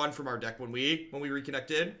sleeves were gone from our deck when we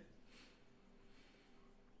reconnected.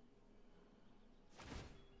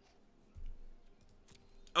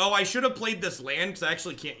 Oh, I should have played this land because I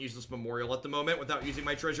actually can't use this memorial at the moment without using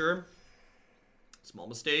my treasure. Small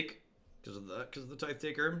mistake because of the Tithe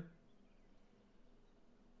Taker.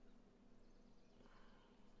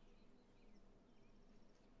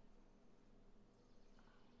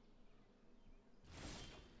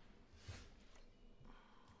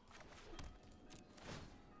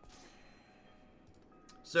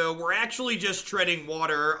 So we're actually just treading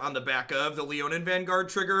water on the back of the Leonin Vanguard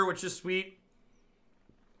trigger, which is sweet.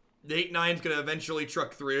 The 8-9's gonna eventually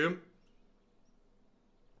truck through.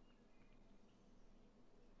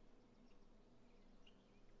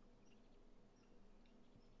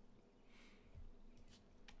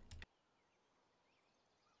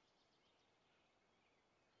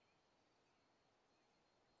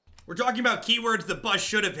 We're talking about keywords the bus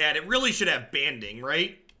should have had. It really should have banding,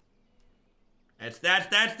 right?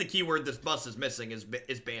 That's the keyword this bus is missing is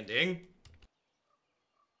banding.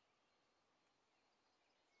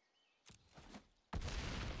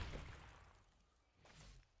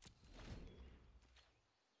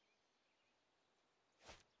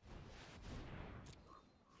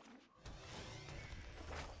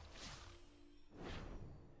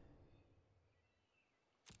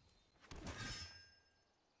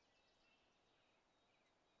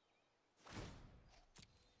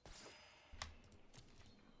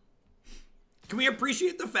 Can we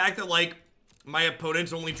appreciate the fact that, like, my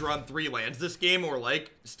opponent's only drawn 3 lands this game, or,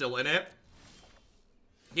 like, still in it?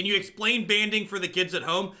 Can you explain banding for the kids at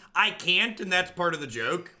home? I can't, and that's part of the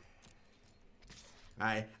joke.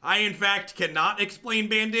 I in fact, cannot explain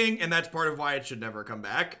banding, and that's part of why it should never come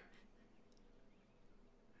back.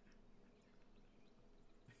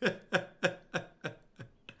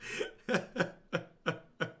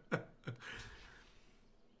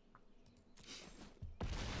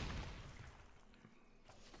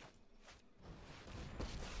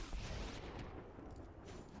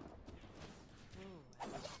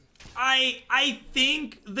 I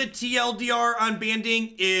think the TLDR on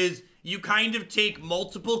banding is you kind of take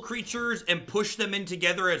multiple creatures and push them in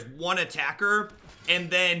together as one attacker,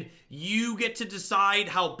 and then you get to decide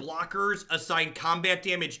how blockers assign combat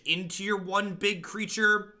damage into your one big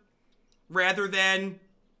creature rather than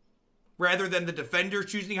the defender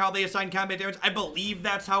choosing how they assign combat damage. I believe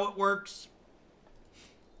that's how it works.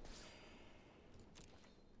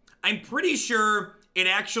 I'm pretty sure it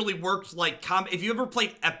actually works like if you ever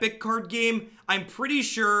played Epic card game, I'm pretty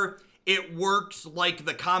sure it works like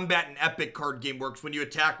the combat in Epic card game works when you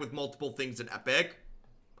attack with multiple things in Epic.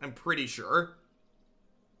 I'm pretty sure.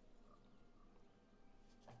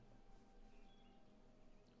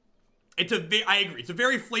 I agree. It's a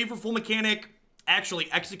very flavorful mechanic. Actually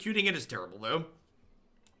executing it is terrible though.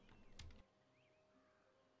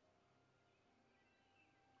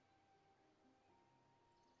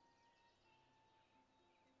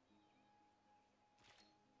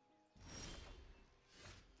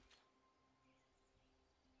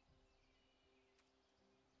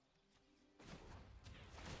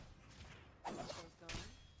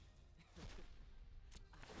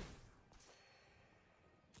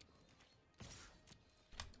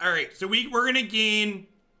 All right, so we're gonna gain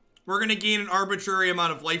an arbitrary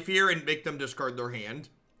amount of life here and make them discard their hand,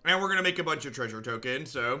 and we're gonna make a bunch of treasure tokens.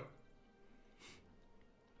 So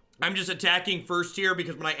I'm just attacking first here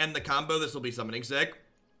because when I end the combo, this will be summoning sick.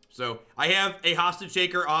 So I have a hostage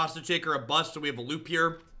taker, a bust. So we have a loop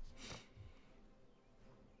here.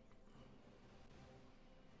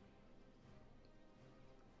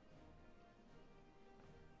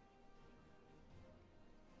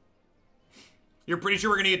 You're pretty sure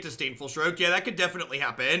we're going to get Disdainful Stroke? Yeah, that could definitely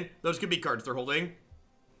happen. Those could be cards they're holding.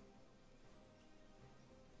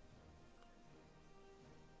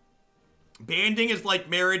 Banding is like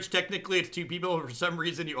marriage. Technically, it's 2 people. For some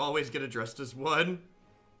reason, you always get addressed as one.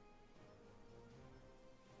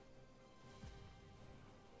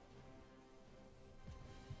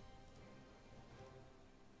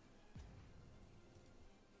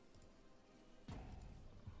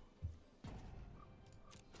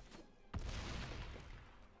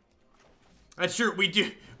 That's true. We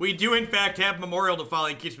We do, in fact, have Memorial to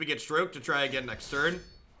Folly in case we get stroked to try again next turn.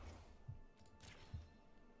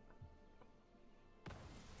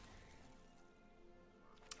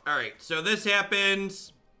 Alright, so this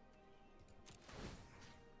happens.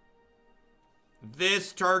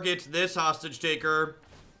 This targets this hostage taker.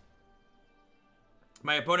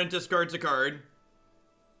 My opponent discards a card.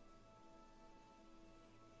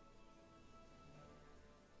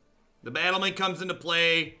 The battlement comes into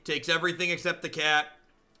play, takes everything except the cat.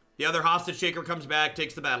 The other hostage taker comes back,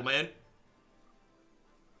 takes the battlement.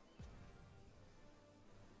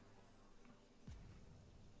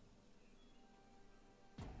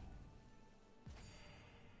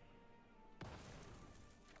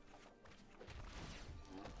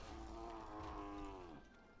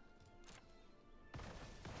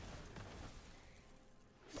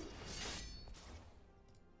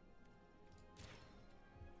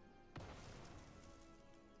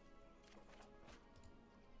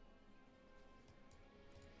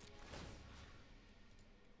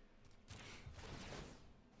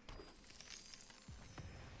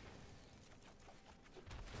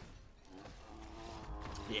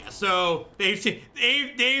 Yeah, so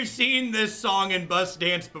they've seen this song and bus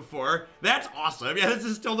dance before. That's awesome. Yeah, this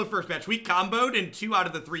is still the first match. We comboed in 2 out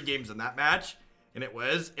of the 3 games in that match, and it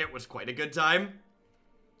was quite a good time.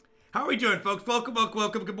 How are we doing, folks? Welcome.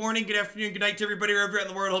 Good morning, good afternoon, good night to everybody wherever you're at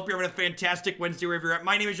in the world. Hope you're having a fantastic Wednesday wherever you're at.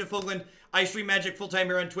 My name is Jeff Fogland. I stream Magic full-time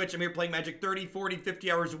here on Twitch. I'm here playing Magic 30, 40, 50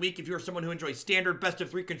 hours a week. If you're someone who enjoys standard best of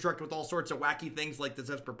 3 construct with all sorts of wacky things like this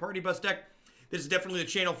Esper Party Bus deck, this is definitely the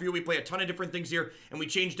channel for you. We play a ton of different things here, and we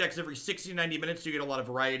change decks every 60 to 90 minutes, so you get a lot of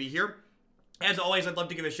variety here. As always, I'd love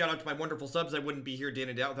to give a shout out to my wonderful subs. I wouldn't be here day in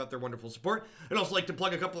and day out without their wonderful support. I'd also like to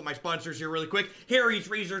plug a couple of my sponsors here really quick. Harry's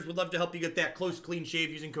Razors would love to help you get that close, clean shave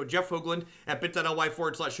using code Jeff Hoagland at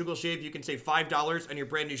bit.ly/Shugel. You can save $5 on your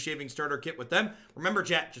brand new shaving starter kit with them. Remember,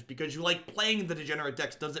 chat, just because you like playing the degenerate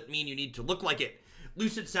decks doesn't mean you need to look like it.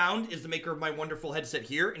 Lucid Sound is the maker of my wonderful headset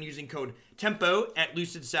here, and using code TEMPO at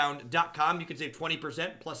lucidsound.com, you can save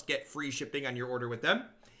 20% plus get free shipping on your order with them.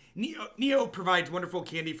 Neo provides wonderful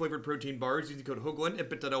candy-flavored protein bars. Using code Hoagland at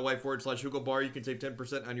bit.ly/HoagleBar, you can save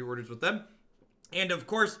 10% on your orders with them. And, of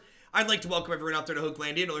course, I'd like to welcome everyone out there to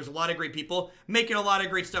Hoaglandia. I know there's a lot of great people making a lot of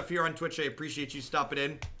great stuff here on Twitch. I appreciate you stopping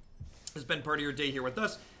in. It's been part of your day here with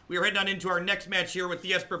us. We are heading on into our next match here with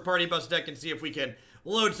the Esper Party Bus deck and see if we can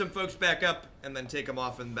load some folks back up and then take them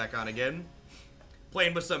off and back on again.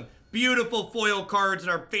 Playing with some beautiful foil cards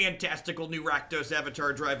and our fantastical new Rakdos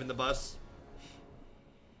avatar driving the bus.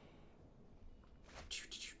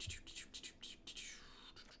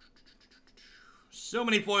 So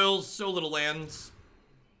many foils, so little lands.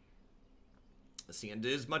 The end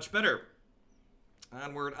is much better.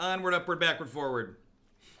 Onward, onward, upward, backward, forward.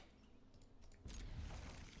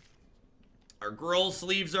 Our girl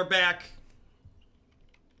sleeves are back.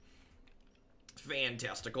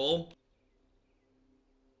 Fantastical.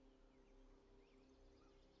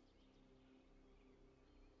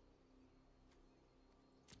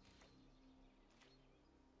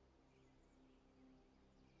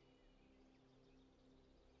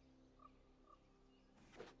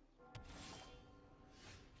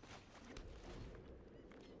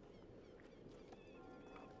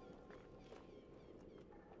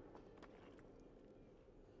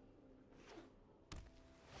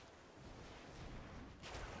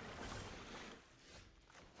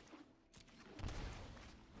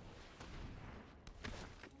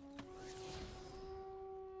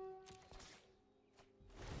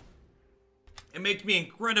 It makes me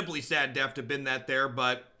incredibly sad to have to bin that there,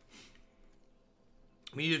 but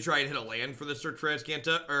we need to try and hit a land for the search for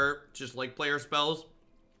Azcanta, or just like player spells,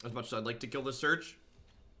 as much as I'd like to kill this search.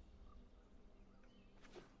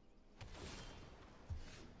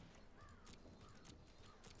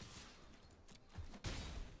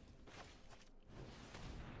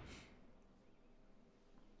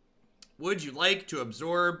 Would you like to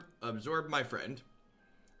absorb my friend?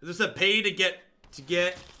 Is this a pay to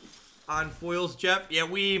get on foils, Jeff? Yeah,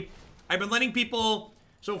 I've been letting people,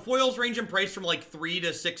 so foils range in price from like $3 to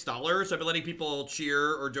 $6. So I've been letting people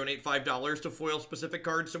cheer or donate $5 to foil specific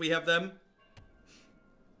cards so we have them.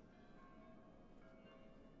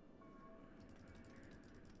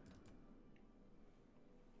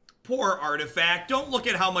 Poor Artifact. Don't look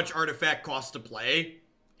at how much Artifact costs to play.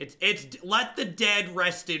 It's let the dead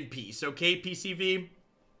rest in peace, okay, PCV?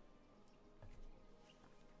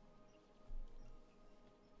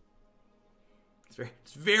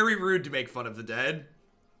 It's very rude to make fun of the dead.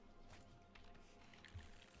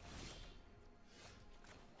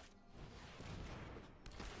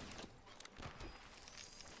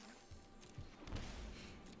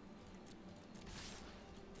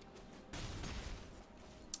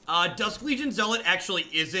 Dusk Legion Zealot actually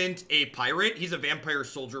isn't a pirate. He's a vampire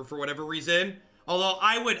soldier for whatever reason. Although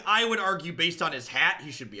I would argue based on his hat,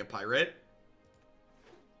 he should be a pirate.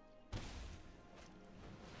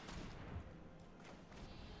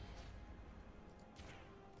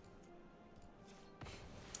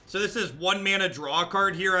 So this is 1 mana draw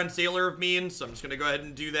card here on Sailor of Means, so I'm just gonna go ahead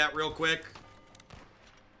and do that real quick.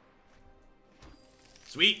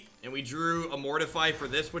 Sweet, and we drew a Mortify for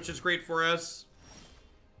this, which is great for us.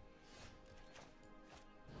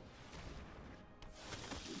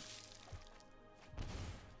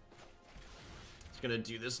 Just gonna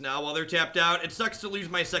do this now while they're tapped out. It sucks to lose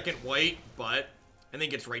my second white, but I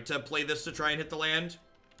think it's right to play this to try and hit the land.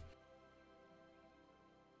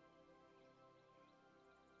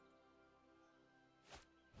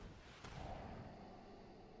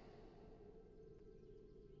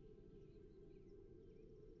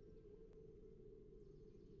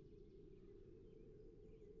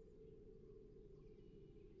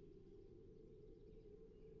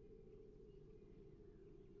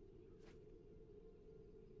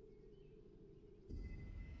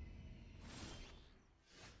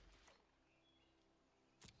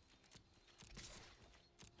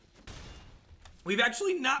 We've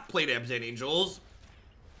actually not played Abzan Angels.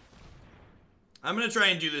 I'm going to try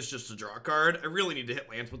and do this just to draw a card. I really need to hit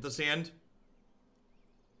lands with this hand.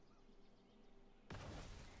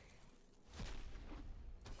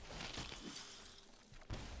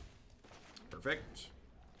 Perfect.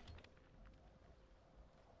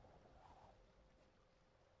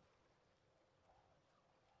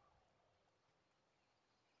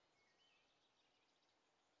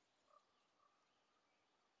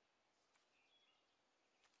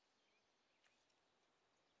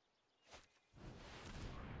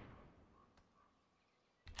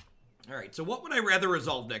 Alright, so what would I rather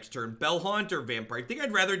resolve next turn? Bell-Haunt or Vampire? I think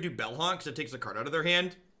I'd rather do Bell-Haunt because it takes a card out of their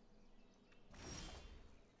hand.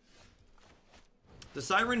 The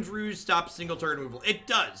Siren's Ruse stops single target removal. It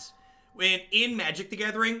does. When in Magic the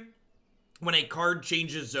Gathering, when a card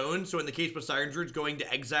changes zone, so in the case with Siren's Ruse going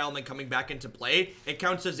to exile and then coming back into play, it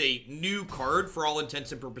counts as a new card for all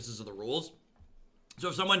intents and purposes of the rules. So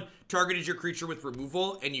if someone targeted your creature with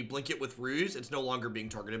removal and you blink it with Ruse, it's no longer being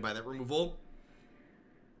targeted by that removal.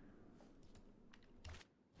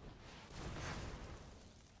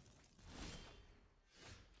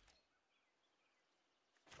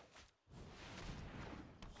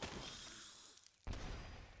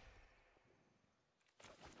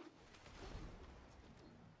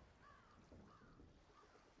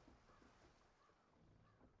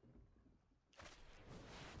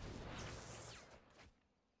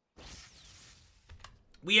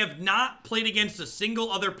 We have not played against a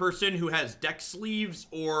single other person who has deck sleeves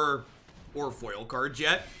or foil cards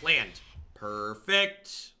yet. Land.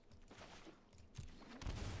 Perfect.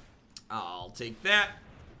 I'll take that.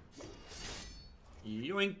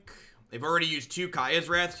 Yoink. They've already used 2 Kaya's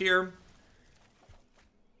Wraths here.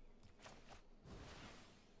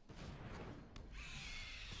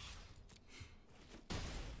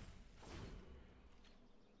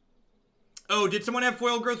 Oh, did someone have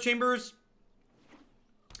foil growth chambers?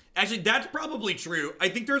 Actually, that's probably true. I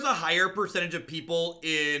think there's a higher percentage of people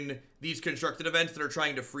in these constructed events that are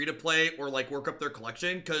trying to free-to-play or, like, work up their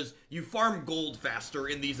collection, because you farm gold faster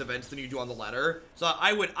in these events than you do on the ladder. So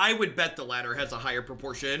I would bet the ladder has a higher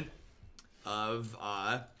proportion of,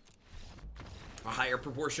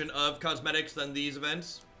 cosmetics than these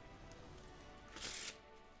events.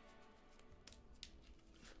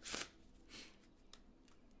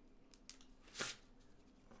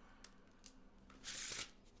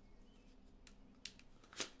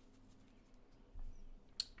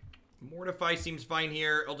 Mortify seems fine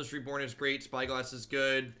here. Eldest Reborn is great. Spyglass is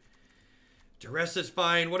good. Duress is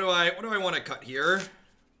fine. What do I want to cut here?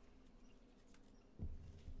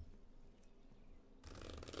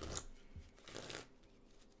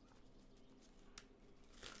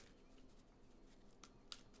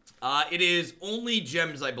 It is only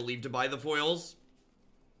gems, I believe, to buy the foils.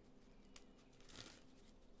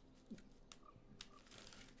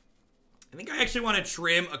 I think I actually want to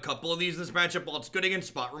trim a couple of these in this matchup. While it's good against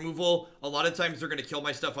spot removal, a lot of times they're going to kill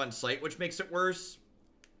my stuff on sight, which makes it worse.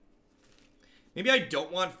 Maybe I don't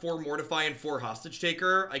want 4 Mortify and 4 Hostage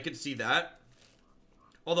Taker. I could see that.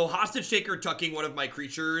 Although Hostage Taker tucking one of my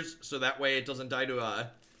creatures, so that way it doesn't die to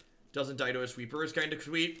a sweeper is kind of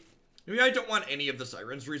sweet. Maybe I don't want any of the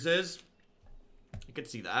Siren's Ruses. I could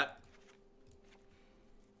see that.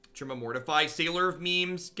 Trim a Mortify. Sailor of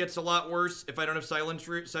Memes gets a lot worse if I don't have Siren's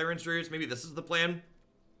Ruse. Maybe this is the plan.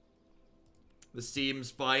 This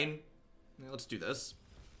seems fine. Yeah, let's do this.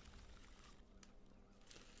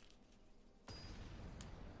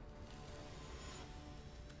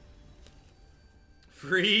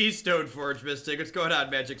 Free Stoneforge Mystic. What's going on,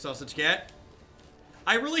 Magic Sausage Cat?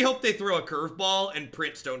 I really hope they throw a curveball and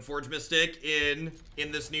print Stoneforge Mystic in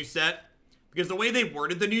this new set. Because the way they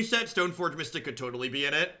worded the new set, Stoneforge Mystic could totally be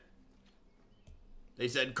in it. They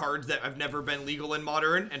said cards that have never been legal in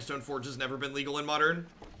Modern, and Stoneforge has never been legal in Modern.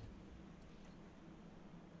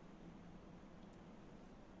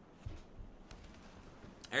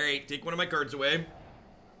 Alright, take one of my cards away.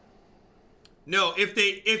 No, if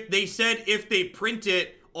they said if they print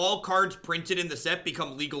it, all cards printed in the set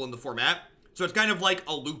become legal in the format. So it's kind of like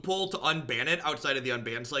a loophole to unban it outside of the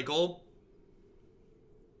unban cycle.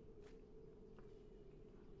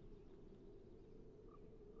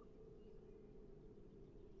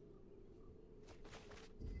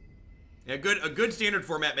 Yeah, a good standard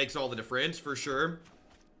format makes all the difference, for sure.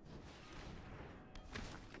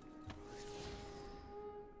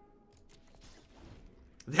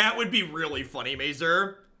 That would be really funny,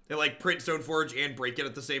 Mazer. They like print Stoneforge and break it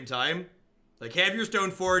at the same time. Like, have your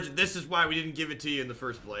Stoneforge, and this is why we didn't give it to you in the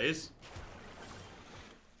first place.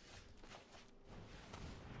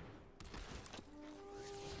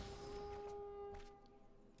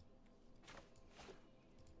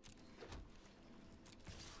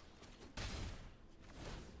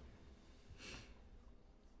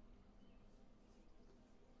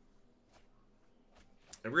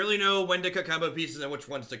 I really know when to cut combo pieces and which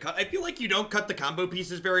ones to cut. I feel like you don't cut the combo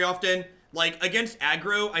pieces very often. Like, against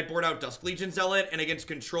aggro, I board out Dusk Legion Zealot, and against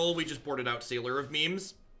control, we just boarded out Sailor of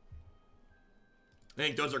Memes. I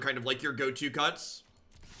think those are kind of like your go-to cuts.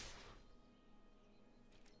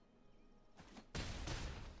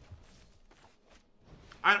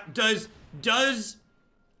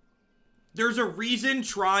 There's a reason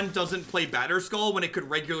Tron doesn't play Batterskull when it could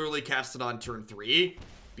regularly cast it on turn 3.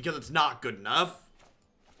 Because it's not good enough.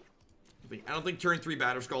 I don't think turn 3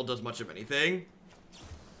 Batterskull does much of anything.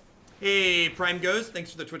 Hey, Prime Ghost, thanks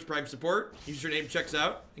for the Twitch Prime support. Username checks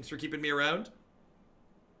out. Thanks for keeping me around.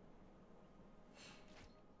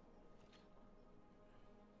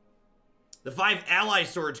 The 5 ally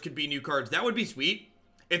swords could be new cards. That would be sweet.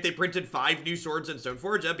 If they printed 5 new swords in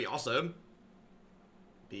Stoneforge, that'd be awesome.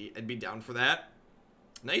 I'd be down for that.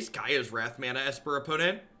 Nice Gaea's Wrath mana Esper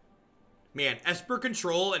opponent. Man, Esper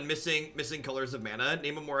control and missing colors of mana.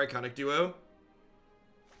 Name a more iconic duo.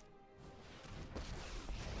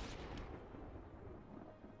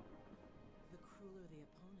 The crueler the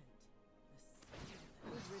opponent, the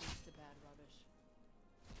good riddance to bad rubbish.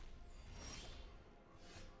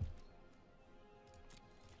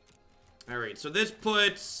 Alright, so this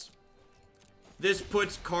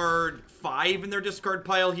puts card 5 in their discard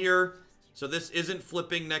pile here. So this isn't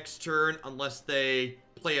flipping next turn unless they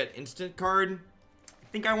play an instant card. I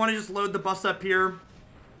think I want to just load the bus up here.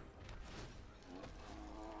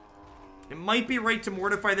 It might be right to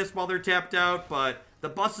mortify this while they're tapped out, but the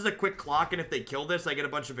bus is a quick clock, and if they kill this, I get a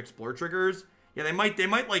bunch of explore triggers. Yeah, they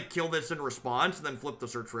might like kill this in response and then flip the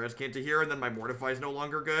search for Azcanta here, and then my mortify is no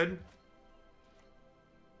longer good.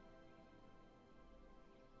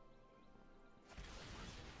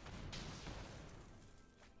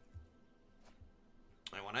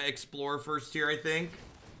 I want to explore first here, I think.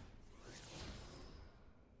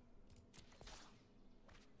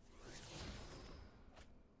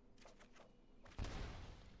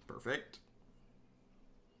 Perfect.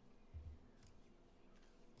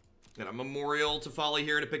 And a memorial to Folly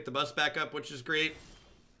here to pick the bus back up, which is great.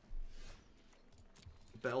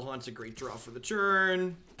 Bell-Haunt's a great draw for the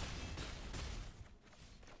turn.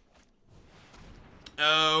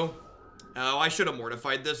 Oh, I should have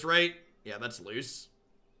mortified this, right? Yeah, that's loose.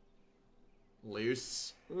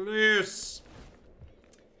 Loose.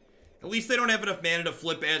 At least they don't have enough mana to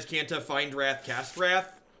flip Azcanta, find Wrath, cast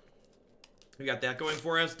Wrath. We got that going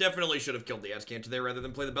for us. Definitely should have killed the Azcanta there rather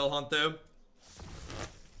than play the Bell-Haunt, though.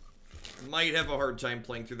 Might have a hard time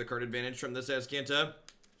playing through the card advantage from this Azcanta.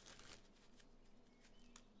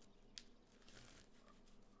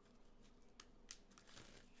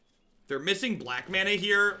 They're missing black mana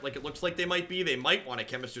here, like it looks like they might be. They might want a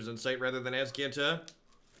Chemist's Insight rather than Azcanta.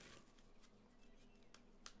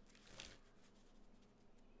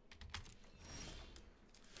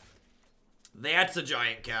 That's a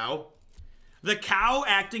giant cow. The cow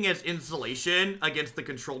acting as insulation against the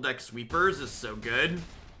control deck sweepers is so good.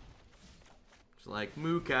 It's like,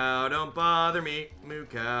 moo cow, don't bother me. Moo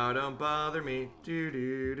cow, don't bother me. Do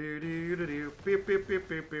do do do do do. Beep beep beep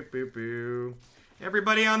beep beep beep beep.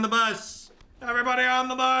 Everybody on the bus. Everybody on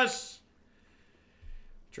the bus.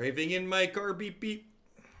 Driving in my car, beep beep.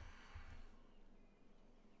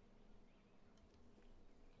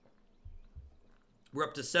 We're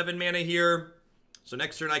up to 7 mana here. So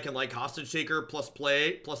next turn I can like Hostage Taker plus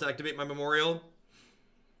play, plus activate my Memorial.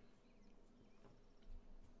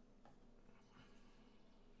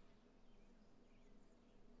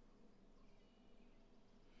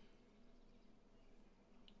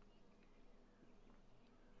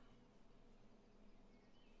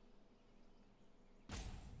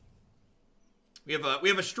 We have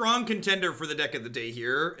a strong contender for the deck of the day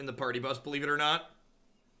here in the party bus, believe it or not.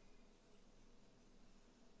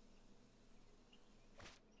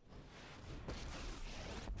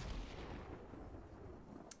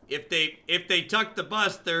 If they tuck the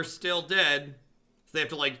bus, they're still dead. So they have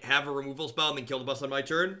to like have a removal spell and then kill the bus on my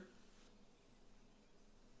turn.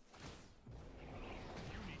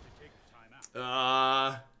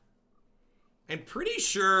 I'm pretty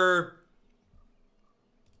sure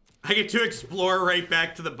I get to explore right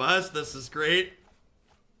back to the bus. This is great.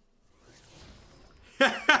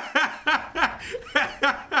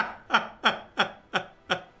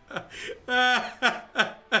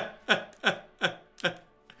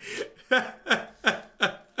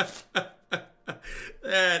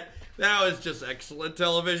 That was just excellent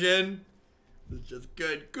television. It's just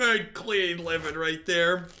good, clean living right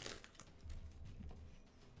there.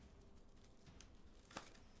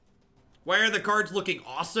 Why are the cards looking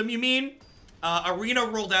awesome, you mean? Arena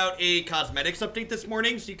rolled out a cosmetics update this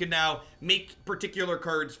morning, so you can now make particular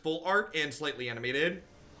cards full art and slightly animated.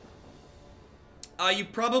 You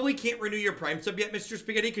probably can't renew your Prime sub yet, Mr.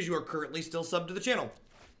 Spaghetti, because you are currently still subbed to the channel.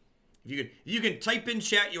 You can type in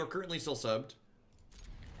chat, you are currently still subbed.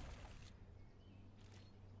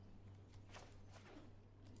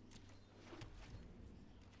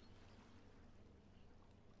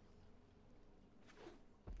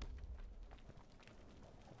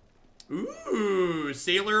 Ooh,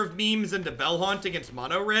 Sailor of Memes into Bell-Haunt against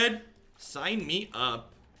Mono Red? Sign me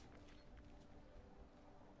up.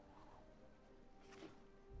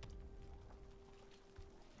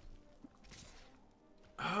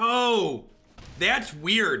 Oh, that's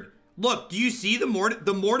weird. Look, do you see the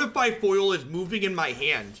Mortify foil is moving in my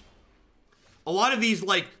hand? A lot of these,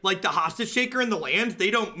 like the Hostage Taker and the Land,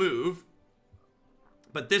 they don't move.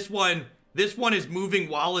 But this one is moving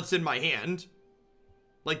while it's in my hand.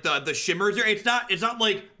 Like the shimmers are, it's not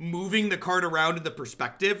like moving the card around in the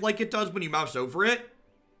perspective like it does when you mouse over it.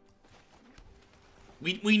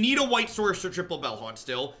 We need a white source or triple Bell-Haunt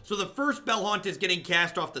still. So the first Bell-Haunt is getting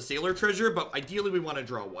cast off the Sailor Treasure, but ideally we want to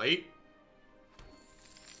draw white.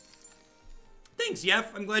 Thanks,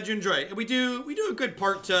 Yef. I'm glad you enjoy it. We do a good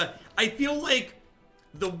part to, I feel like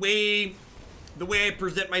the way I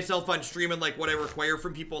present myself on stream and like what I require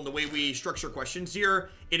from people and the way we structure questions here,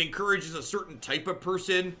 it encourages a certain type of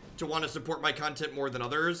person to want to support my content more than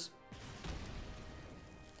others.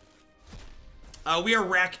 We are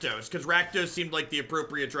Rakdos, because Rakdos seemed like the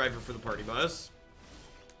appropriate driver for the party bus.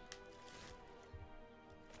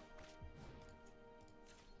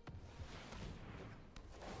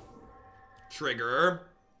 Trigger.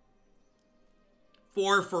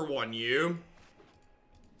 4 for 1 U.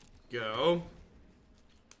 Go.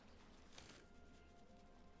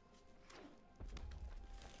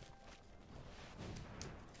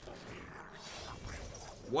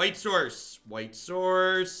 White source. White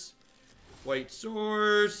source. White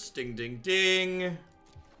source. Ding, ding, ding.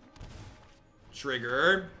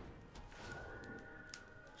 Trigger.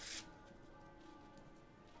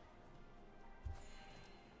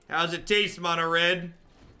 How's it taste, Mono Red?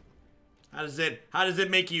 How does it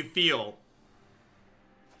make you feel?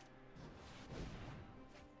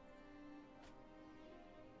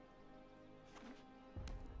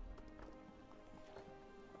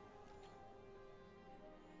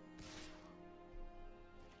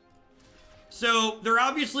 So, they're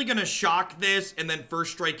obviously going to shock this and then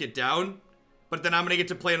first strike it down. But then I'm going to get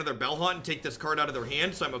to play another Bell-Haunt and take this card out of their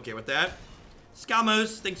hand, so I'm okay with that.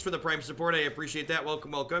 Scamos, thanks for the Prime support. I appreciate that.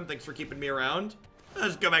 Welcome, welcome. Thanks for keeping me around.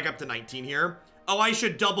 Let's go back up to 19 here. Oh, I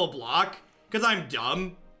should double block. Because I'm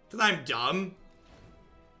dumb.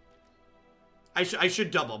 I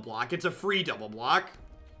should double block. It's a free double block.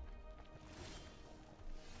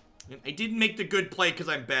 I didn't make the good play because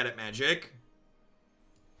I'm bad at Magic.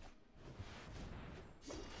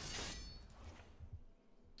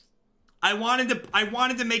 I wanted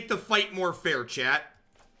to make the fight more fair, chat.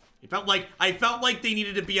 I felt like they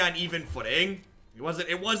needed to be on even footing.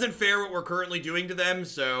 It wasn't fair what we're currently doing to them,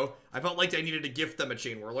 so I felt like I needed to gift them a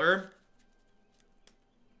Chain Whirler.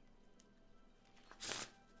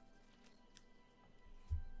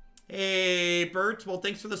 Hey, Bert. Well,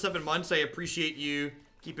 thanks for the 7 months. I appreciate you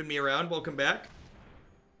keeping me around. Welcome back.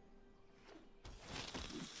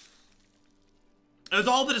 It was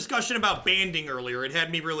all the discussion about banding earlier. It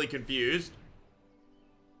had me really confused.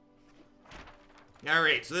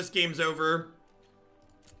 Alright, so this game's over.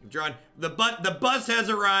 We've drawn. The bus has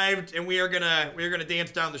arrived, and we are gonna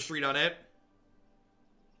dance down the street on it.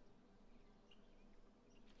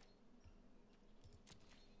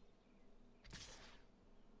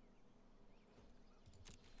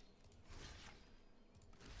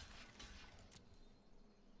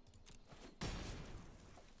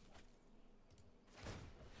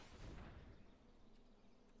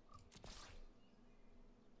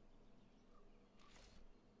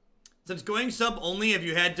 Since going sub only, have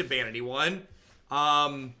you had to ban anyone?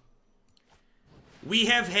 We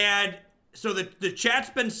have had... So the chat's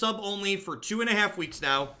been sub only for 2.5 weeks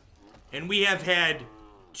now. And we have had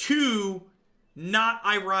 2 not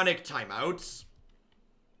ironic timeouts.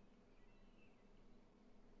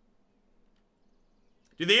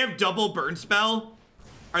 Do they have double burn spell?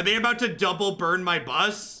 Are they about to double burn my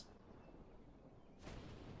bus?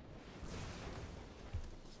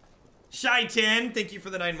 Shy10, thank you for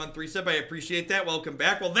the 9-month resub. I appreciate that. Welcome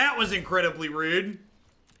back. Well, that was incredibly rude.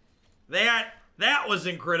 That was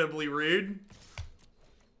incredibly rude.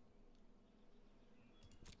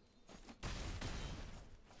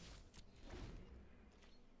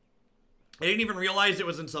 I didn't even realize it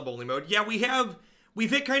was in sub-only mode. Yeah, we've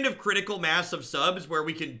hit kind of critical mass of subs where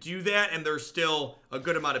we can do that and there's still a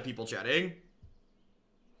good amount of people chatting.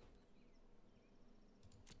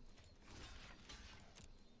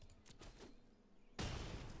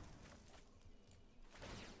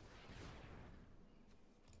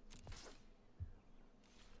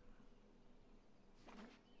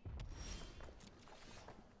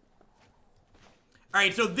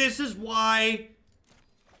 Alright, so this is why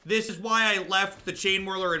I left the Chain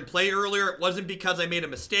Whirler in play earlier. It wasn't because I made a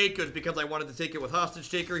mistake. It was because I wanted to take it with Hostage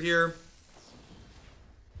Taker here.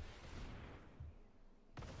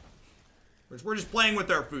 We're just playing with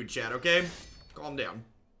our food, chat, okay? Calm down.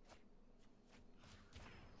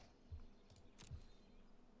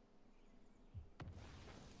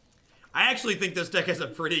 I actually think this deck has a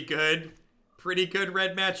pretty good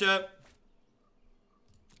red matchup.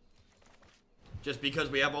 Just because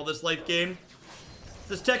we have all this life gain.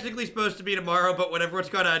 This is technically supposed to be tomorrow, but whatever. What's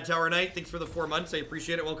going on, Tower Knight? Thanks for the 4 months. I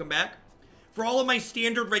appreciate it. Welcome back. For all of my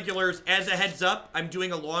standard regulars, as a heads up, I'm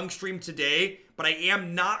doing a long stream today, but I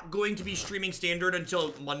am not going to be streaming standard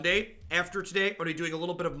until Monday after today. I'll be doing a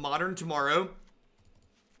little bit of modern tomorrow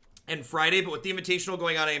and Friday, but with the Invitational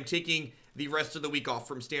going on, I am taking the rest of the week off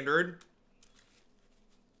from standard.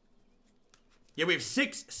 Yeah, we have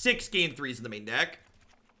six gain 3s in the main deck.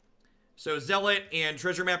 So Zealot and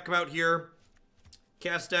Treasure Map come out here.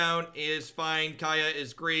 Cast Down is fine. Kaya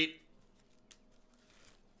is great.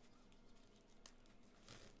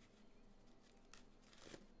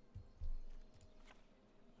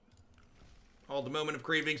 All the Moment of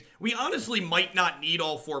Cravings. We honestly might not need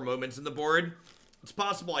all 4 moments in the board. It's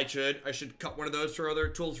possible I should. I should cut one of those for other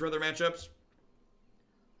tools for other matchups.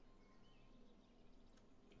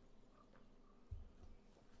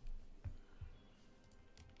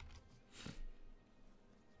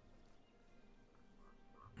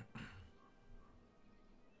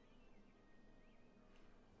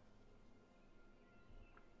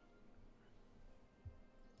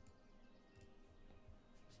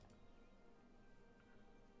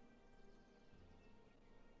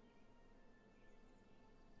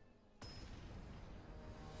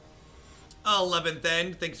 '11th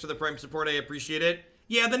End, thanks for the Prime support, I appreciate it.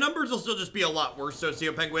 Yeah, the numbers will still just be a lot worse,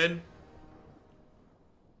 Socio Penguin.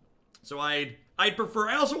 So I'd prefer,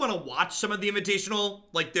 I also want to watch some of the Invitational.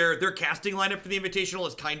 Like, their casting lineup for the Invitational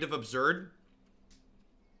is kind of absurd.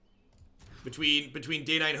 Between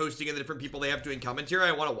Day 9 hosting and the different people they have doing commentary,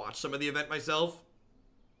 I want to watch some of the event myself.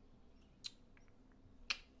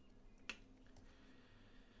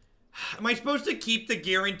 Am I supposed to keep the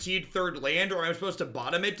guaranteed 3rd land, or am I supposed to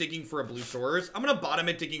bottom it digging for a blue source? I'm gonna bottom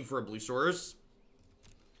it digging for a blue source.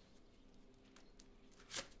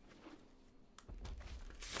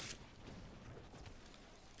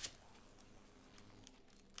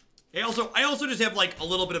 I also just have like a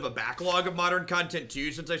little bit of a backlog of modern content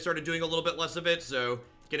too, since I started doing a little bit less of it. So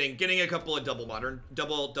getting a couple of double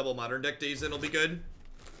modern deck days in will be good.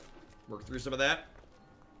 Work through some of that.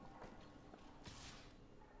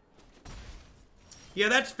 Yeah,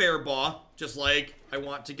 that's fair, Baw. Just like, I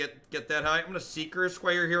want to get that high. I'm gonna Seekers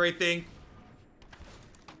Squire here, I think.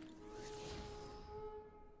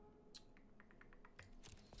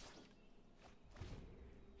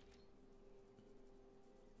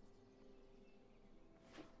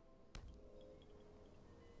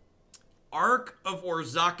 Arc of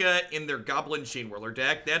Orzhov in their Goblin Chain Whirler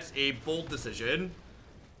deck. That's a bold decision.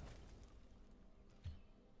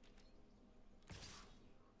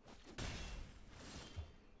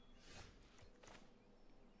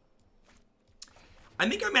 I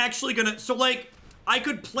think I'm actually gonna, so like, I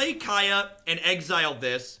could play Kaya and exile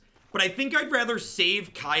this, but I think I'd rather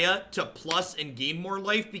save Kaya to plus and gain more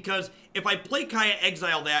life, because if I play Kaya,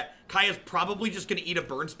 exile that, Kaya's probably just gonna eat a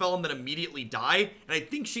burn spell and then immediately die, and I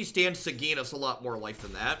think she stands to gain us a lot more life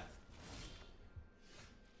than that.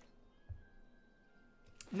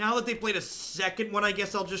 Now that they played a second one, I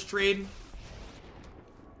guess I'll just trade.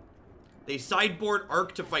 They sideboard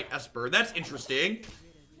Arc to fight Esper. That's interesting.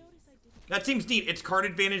 That seems neat. It's card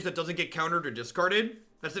advantage that doesn't get countered or discarded.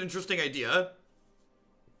 That's an interesting idea.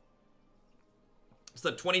 It's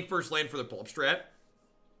the 21st land for the pulp strat.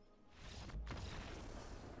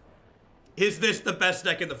 Is this the best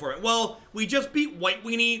deck in the format? Well, we just beat White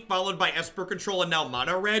Weenie, followed by Esper Control, and now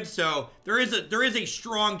Mono Red, so there is a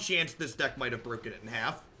strong chance this deck might have broken it in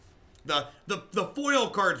half. The foil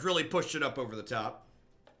cards really pushed it up over the top.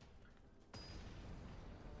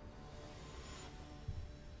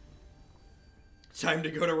 Time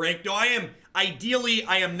to go to ranked. No, ideally,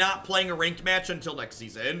 I am not playing a ranked match until next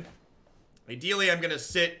season. Ideally, I'm gonna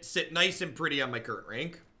sit nice and pretty on my current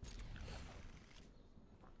rank.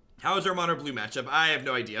 How is our mono blue matchup? I have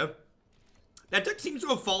no idea. That deck seems to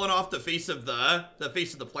have fallen off the face of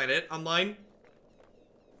the planet online.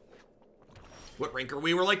 What rank are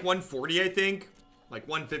we? We're like 140, I think. Like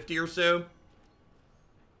 150 or so.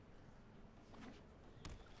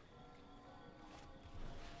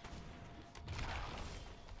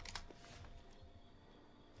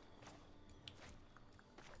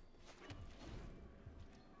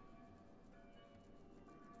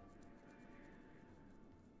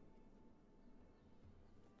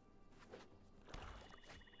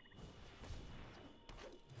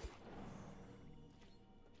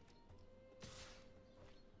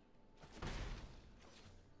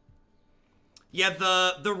 Yeah,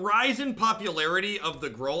 the rise in popularity of the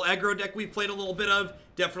Gruul aggro deck we've played a little bit of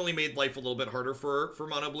definitely made life a little bit harder for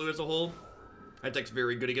mono blue as a whole. That deck's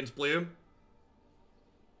very good against blue.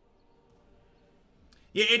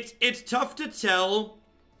 Yeah, it's tough to tell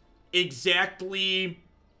exactly.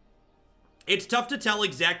 It's tough to tell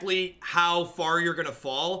exactly how far you're gonna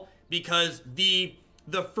fall, because the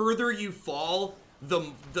further you fall,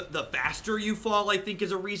 the faster you fall, I think,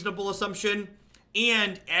 is a reasonable assumption.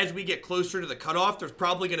 And as we get closer to the cutoff, there's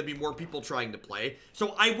probably going to be more people trying to play.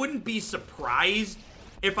 So I wouldn't be surprised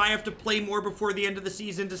if I have to play more before the end of the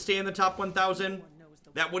season to stay in the top 1,000.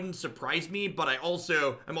 That wouldn't surprise me, but I'm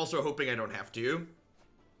also hoping I don't have to.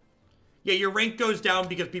 Yeah, your rank goes down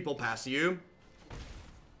because people pass you.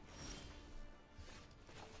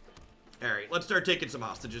 Alright, let's start taking some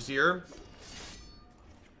hostages here.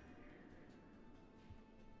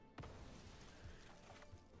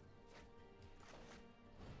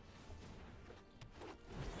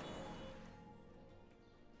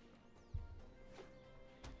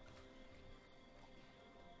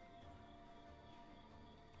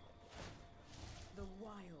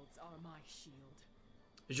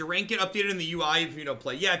 Does your rank get updated in the UI if you don't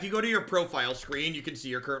play? Yeah, if you go to your profile screen, you can see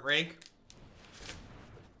your current rank.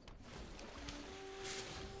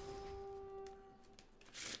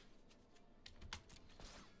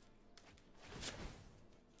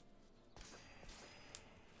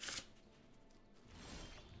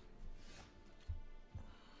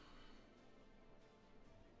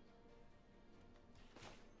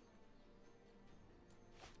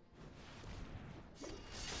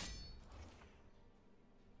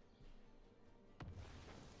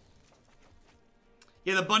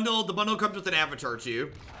 Yeah, the bundle comes with an avatar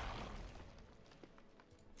too.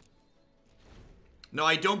 No,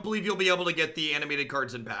 I don't believe you'll be able to get the animated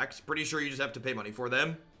cards in packs. Pretty sure you just have to pay money for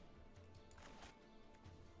them.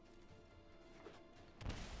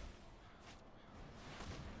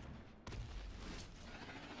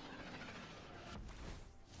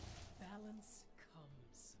 Balance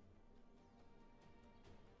comes.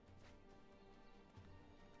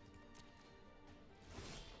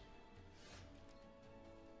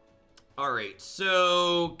 Alright,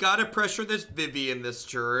 so gotta pressure this Vivian this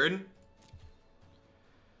turn.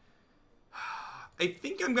 I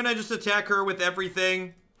think I'm gonna just attack her with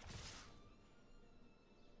everything.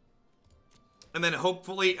 And then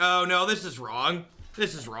hopefully... Oh, no, this is wrong.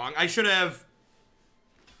 This is wrong. I should have...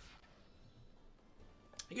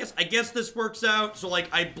 I guess this works out. So,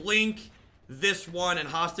 like, I blink this one and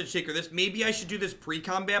hostage taker this. Maybe I should do this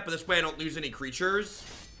pre-combat, but this way I don't lose any creatures.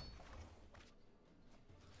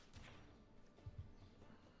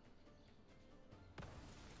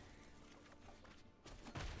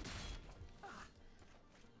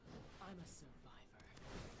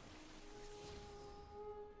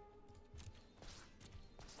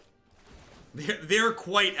 They're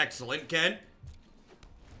quite excellent, Ken.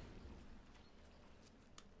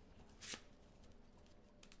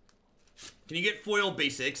 Can you get foil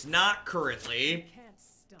basics? Not currently.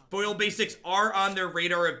 Foil basics are on their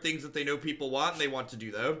radar of things that they know people want and they want to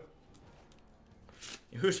do, though.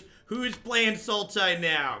 Who's playing Sultai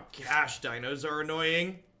now? Gosh, dinos are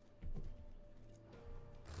annoying.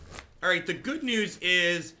 Alright, the good news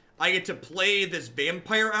is I get to play this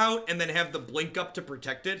vampire out and then have the blink up to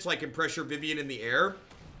protect it so I can pressure Vivian in the air.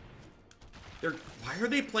 Why are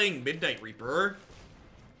they playing Midnight Reaper?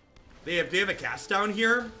 They have a cast down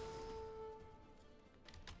here?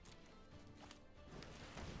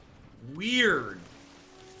 Weird.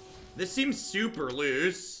 This seems super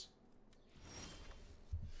loose.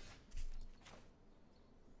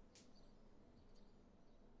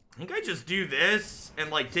 I think I just do this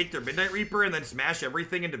and like take their Midnight Reaper and then smash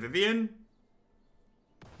everything into Vivian.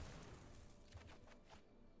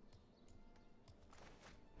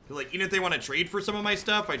 Like, even if they want to trade for some of my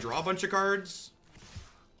stuff, I draw a bunch of cards.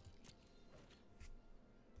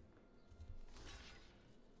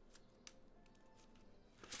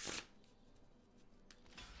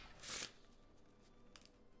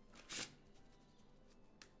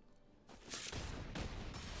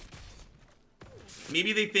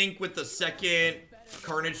 Maybe they think with the second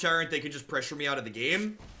Carnage Tyrant, they can just pressure me out of the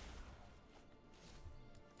game.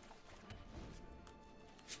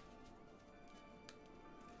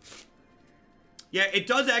 Yeah, it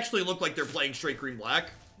does actually look like they're playing straight green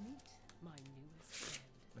black.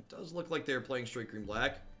 It does look like they're playing straight green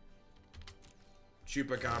black.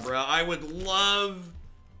 Chupacabra. I would love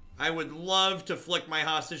to flick my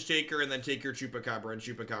hostage taker and then take your Chupacabra and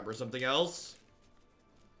Chupacabra something else.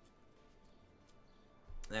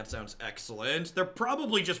 That sounds excellent. They'll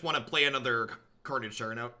probably just want to play another Carnage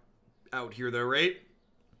Tyrant out here though, right?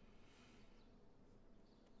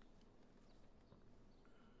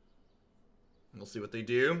 We'll see what they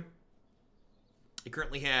do. They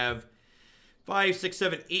currently have 5, 6,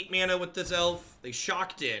 7, 8 mana with this elf. They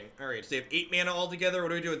shocked in. Alright, so they have 8 mana altogether. What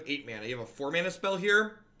do we do with 8 mana? You have a 4 mana spell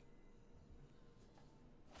here.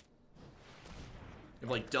 You have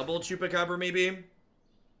like double Chupacabra maybe.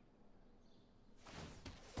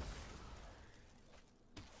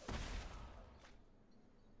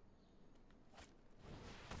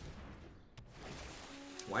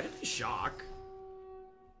 Why did they shock?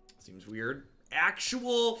 Seems weird.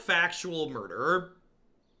 Actual factual murder.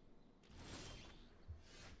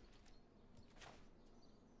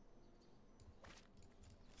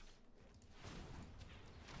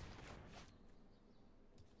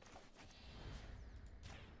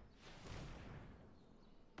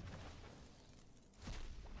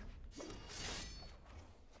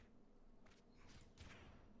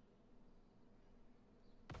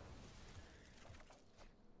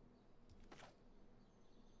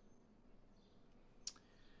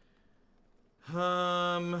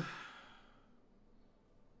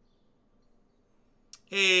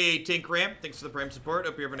 Hey, Tank Ramp, thanks for the Prime support.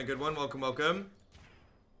 Hope you're having a good one. Welcome, welcome.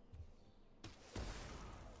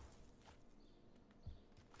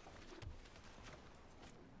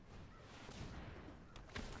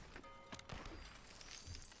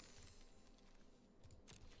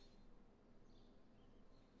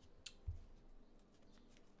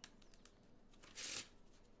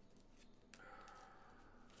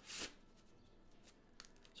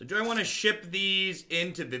 So do I want to ship these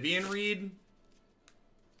into Vivian Reed?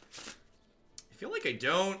 I feel like I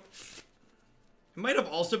don't. It might have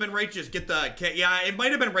also been right to just get the... Yeah, it might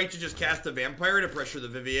have been right to just cast the Vampire to pressure the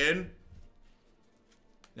Vivian.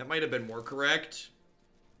 That might have been more correct.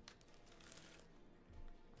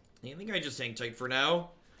 I think I just hang tight for now.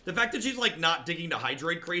 The fact that she's, like, not digging to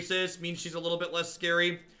Hydroid Crisis means she's a little bit less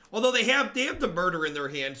scary. Although they have the murder in their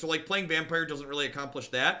hand, so, like, playing Vampire doesn't really accomplish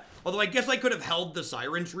that. Although I guess I could have held the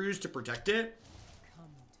Siren's Ruse to protect it. Come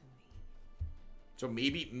to me. So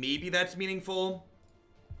maybe that's meaningful.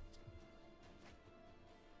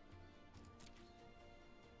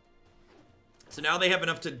 So now they have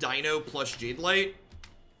enough to Dino plus Jade Light.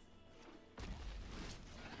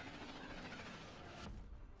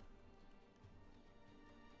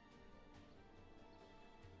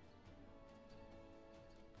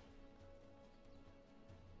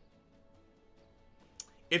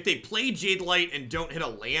 If they play Jade Light and don't hit a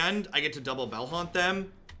land, I get to double Bell-Haunt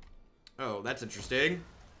them. Oh, that's interesting.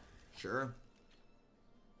 Sure.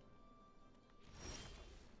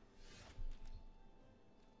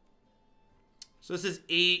 So this is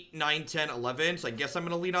 8, 9, 10, 11. So I guess I'm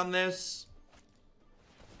going to lead on this.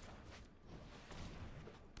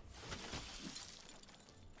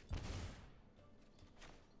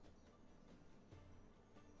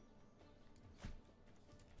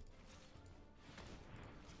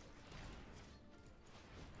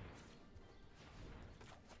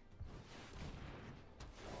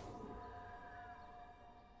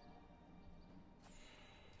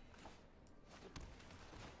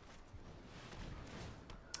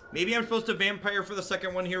 Maybe I'm supposed to Vampire for the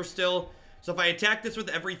second one here still. So if I attack this with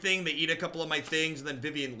everything, they eat a couple of my things, and then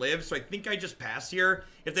Vivian lives. So I think I just pass here.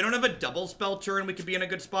 If they don't have a double spell turn, we could be in a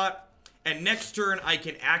good spot. And next turn, I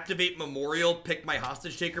can activate Memorial, pick my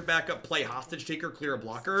Hostage Taker back up, play Hostage Taker, clear a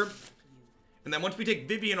blocker. And then once we take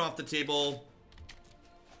Vivian off the table...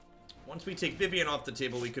 Once we take Vivian off the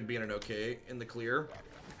table, we could be in an okay, in the clear.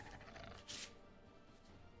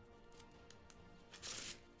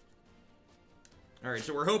 Alright,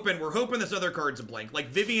 so we're hoping this other card's a blank. Like,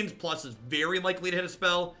 Vivian's plus is very likely to hit a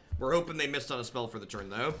spell. We're hoping they missed on a spell for the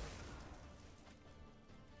turn, though.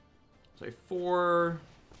 So 4...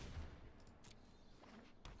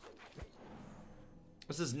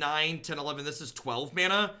 This is 9, 10, 11. This is 12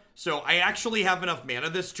 mana. So I actually have enough mana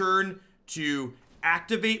this turn to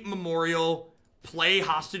activate Memorial, play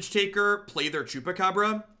Hostage Taker, play their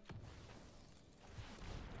Chupacabra.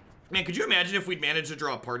 Man, could you imagine if we'd managed to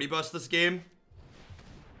draw a party bus this game?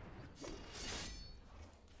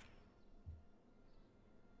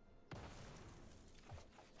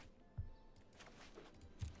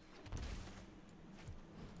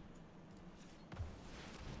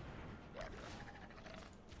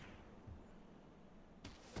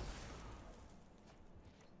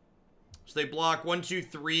 So they block 1, 2,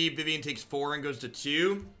 3. Vivian takes 4 and goes to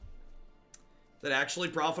 2. Is that actually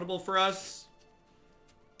profitable for us?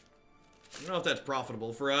 I don't know if that's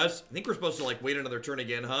profitable for us. I think we're supposed to, like, wait another turn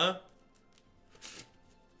again, huh?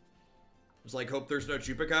 Just, like, hope there's no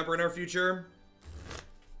Chupacabra in our future.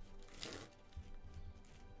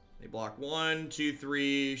 They block 1, 2,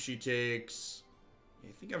 3. She takes...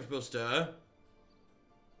 I think I'm supposed to...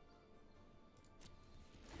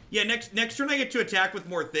 Yeah, next turn I get to attack with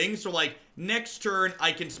more things. So, like, next turn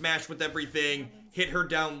I can smash with everything, hit her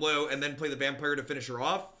down low, and then play the vampire to finish her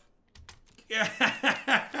off.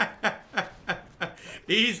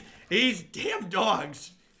 He's damn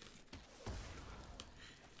dogs.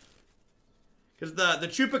 Because the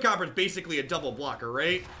Chupacabra is basically a double blocker,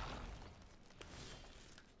 right?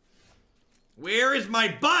 Where is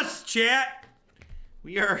my bus, chat?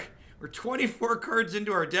 We're 24 cards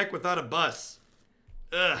into our deck without a bus.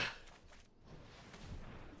 Ugh.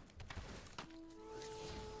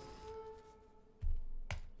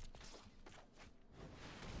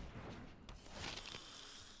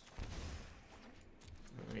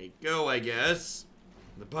 There you go, I guess.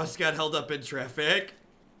 The bus got held up in traffic.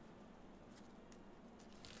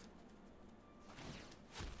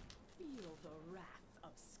 Feel the wrath of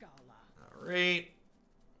Scala. All right.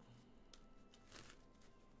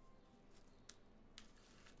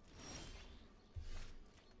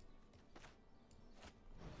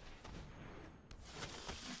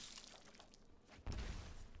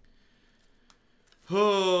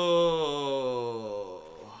 Oh.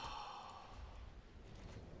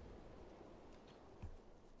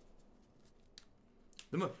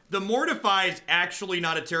 The Mortify is actually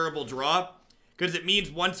not a terrible draw, because it means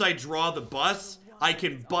once I draw the bus, I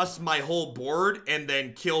can bust my whole board and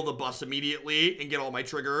then kill the bus immediately and get all my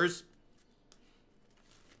triggers.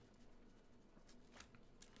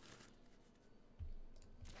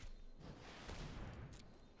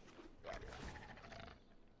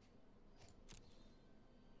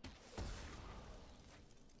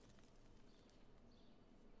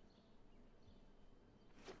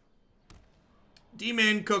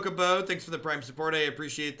 Demon Kokobo, thanks for the Prime support. I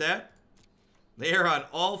appreciate that. They are on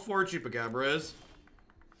all 4 Chupacabras.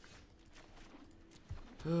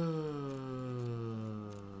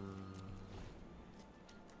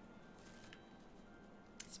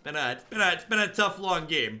 It's been a tough, long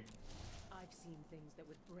game. I've seen things that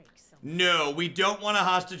would break someone. No, we don't want a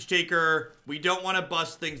hostage taker. We don't want to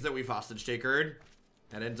bust things that we've hostage takered.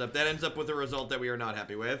 That ends up with a result that we are not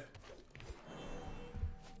happy with.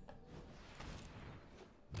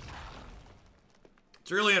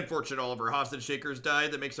 It's really unfortunate all of our hostage takers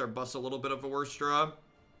died. That makes our bus a little bit of a worse draw.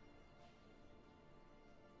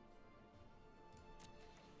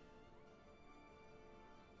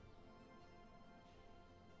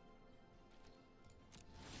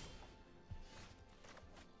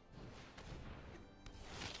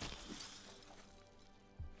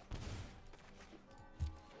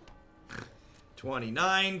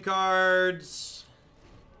 $29 cards.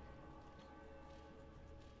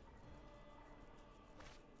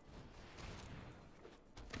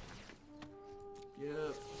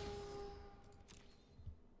 Yep.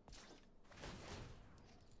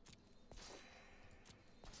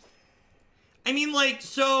 I mean, like,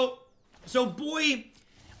 so boy,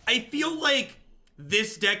 I feel like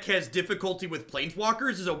this deck has difficulty with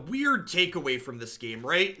Planeswalkers is a weird takeaway from this game,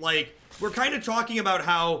 right? Like, we're kind of talking about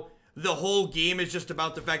how the whole game is just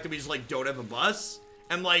about the fact that we just, like, don't have a bus.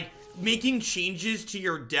 And, like, making changes to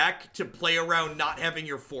your deck to play around not having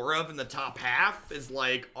your 4 of in the top half is,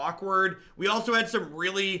 like, awkward. We also had some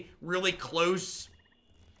really, really close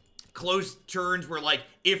turns where, like,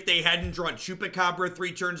 if they hadn't drawn Chupacabra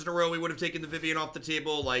 3 turns in a row, we would have taken the Vivian off the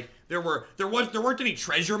table. Like, there weren't any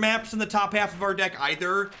treasure maps in the top half of our deck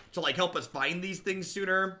either to, like, help us find these things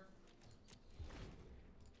sooner.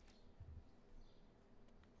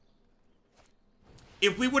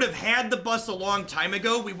 If we would have had the bus a long time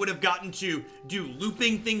ago, we would have gotten to do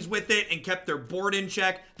looping things with it and kept their board in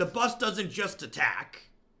check. The bus doesn't just attack.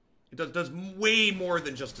 It does way more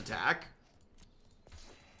than just attack.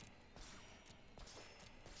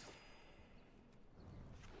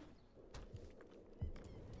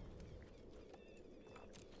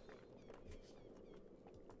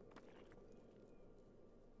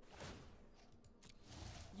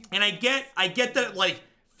 And I get that, like,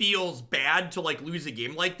 feels bad to, like, lose a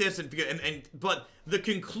game like this, but the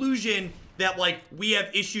conclusion that, like, we have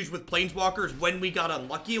issues with Planeswalkers when we got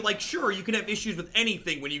unlucky, like, sure, you can have issues with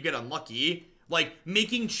anything when you get unlucky. Like,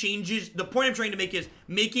 making changes, the point I'm trying to make is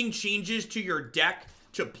making changes to your deck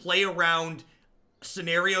to play around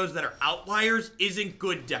scenarios that are outliers isn't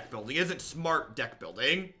good deck building, isn't smart deck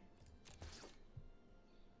building.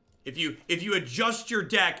 If you adjust your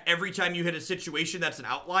deck every time you hit a situation that's an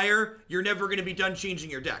outlier, you're never going to be done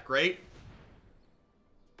changing your deck, right?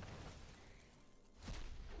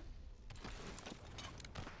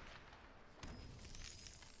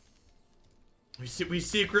 We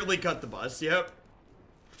secretly cut the bus, yep.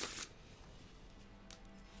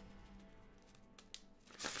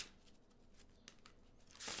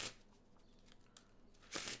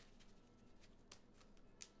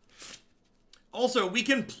 Also, we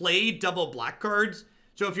can play double black cards,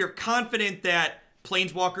 so if you're confident that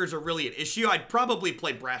Planeswalkers are really an issue, I'd probably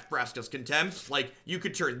play Vraska's Contempt. Like, you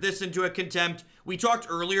could turn this into a Contempt. We talked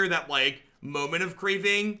earlier that, like, Moment of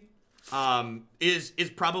Craving is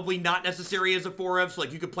probably not necessary as a 4-of, so,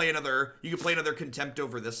 like, you could play another Contempt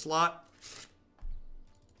over this slot.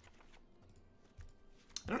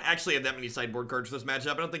 I don't actually have that many sideboard cards for this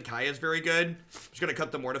matchup. I don't think Kaya's very good. I'm just gonna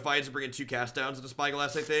cut the Mortifies and bring in 2 cast downs and a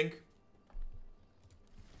Spyglass, I think.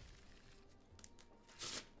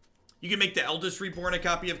 You can make the Eldest Reborn a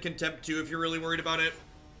copy of Contempt too if you're really worried about it.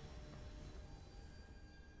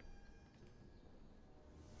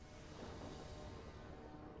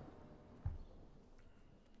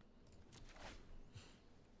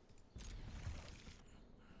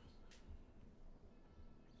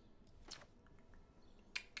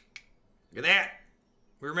 Look at that.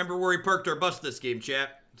 We remember where we parked our bus this game,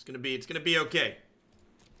 chat. It's gonna be okay.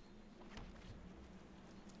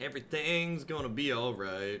 Everything's gonna be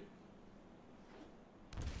alright.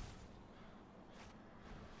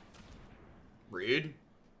 Rude.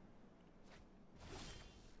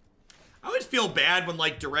 I always feel bad when,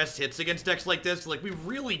 like, Duress hits against decks like this. Like, we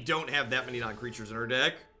really don't have that many non-creatures in our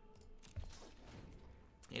deck.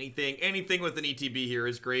 Anything with an ETB here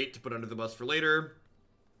is great to put under the bus for later.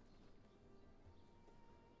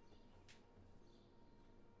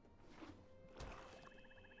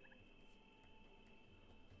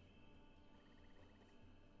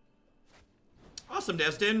 Awesome,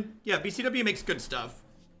 Destin. Yeah, BCW makes good stuff.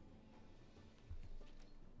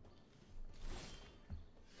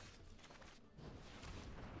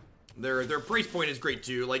 Their price point is great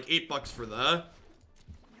too. Like $8 for the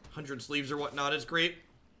 100 sleeves or whatnot is great.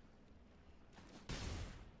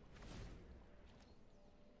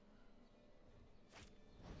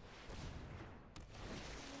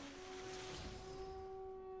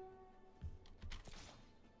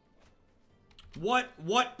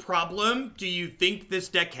 What problem do you think this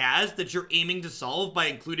deck has that you're aiming to solve by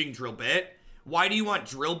including Drill Bit? Why do you want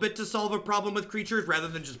Drill Bit to solve a problem with creatures rather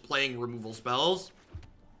than just playing removal spells?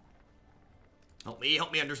 Help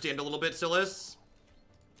me understand a little bit, Silas.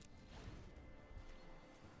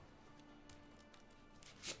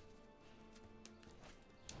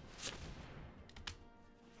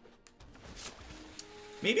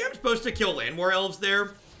 Maybe I'm supposed to kill Land War Elves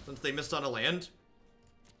there, since they missed on a land.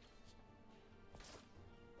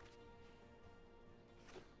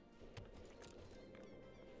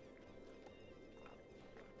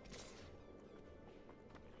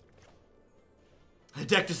 The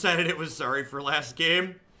deck decided it was sorry for last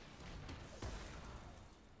game.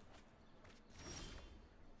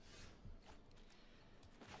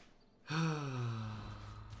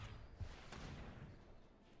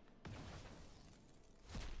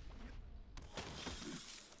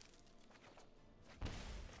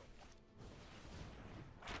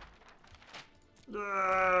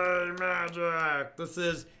 Magic. This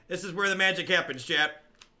is where the magic happens, chat.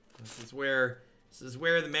 This is where This is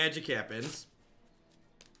where the magic happens.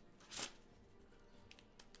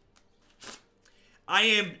 I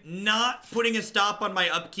am not putting a stop on my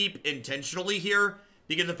upkeep intentionally here,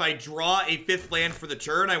 because if I draw a 5th land for the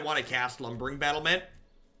turn, I want to cast Lumbering Battlement.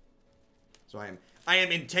 So I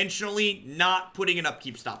am intentionally not putting an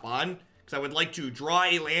upkeep stop on, because I would like to draw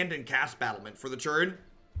a land and cast Battlement for the turn.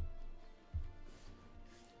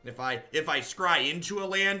 If I scry into a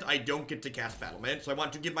land, I don't get to cast Battlement, so I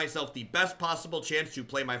want to give myself the best possible chance to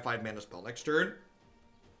play my 5-mana spell next turn.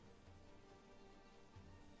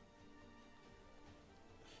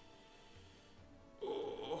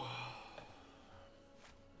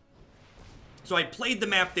 So I played the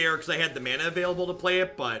map there because I had the mana available to play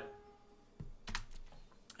it, but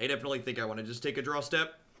I definitely think I want to just take a draw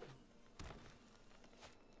step.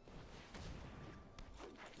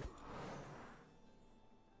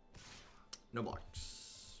 No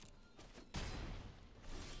blocks.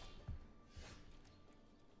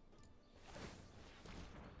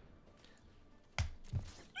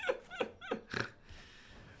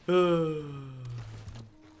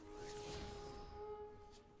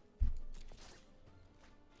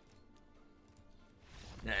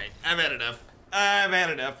 Alright, I've had enough. I've had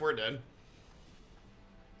enough. We're done.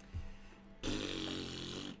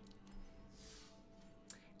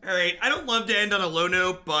 Alright, I don't love to end on a low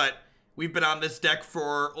note, but we've been on this deck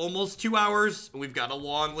for almost 2 hours. And we've got a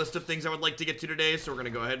long list of things I would like to get to today, so we're going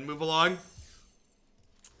to go ahead and move along.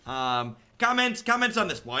 Comments on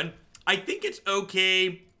this one. I think it's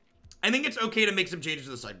okay. I think it's okay to make some changes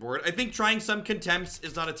to the sideboard. I think trying some contempts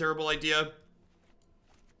is not a terrible idea.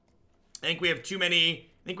 I think we have too many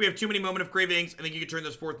Moment of Cravings. I think you could turn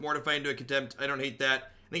this 4th Mortify into a contempt. I don't hate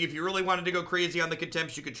that. I think if you really wanted to go crazy on the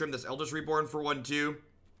contempts, you could trim this Eldest Reborn for 1, 2.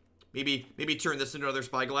 Maybe turn this into another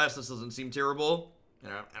Spyglass. This doesn't seem terrible. I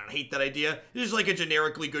don't hate that idea. This is like a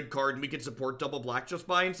generically good card, and we can support double black just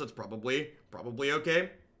fine, so that's probably okay.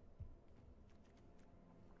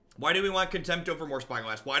 Why do we want Contempt over more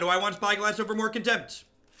Spyglass? Why do I want Spyglass over more Contempt?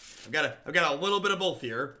 I've got a little bit of both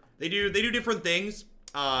here. They do different things.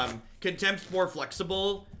 Contempt's more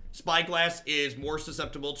flexible. Spyglass is more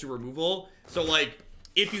susceptible to removal. So, like,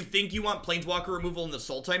 if you think you want Planeswalker removal in the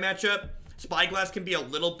Sultai matchup, Spyglass can be a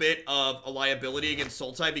little bit of a liability against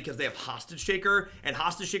Sultai because they have Hostage Taker, and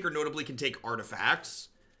Hostage Taker notably can take artifacts.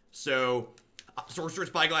 So, Sorcerous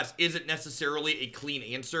Spyglass isn't necessarily a clean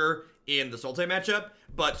answer in the Sultai matchup,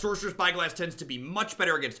 but Sorcerous Spyglass tends to be much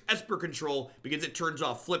better against Esper control because it turns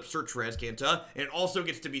off Flip Search for Azcanta, and it also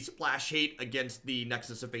gets to be Splash Hate against the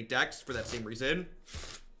Nexus of Fate decks for that same reason.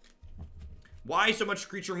 Why so much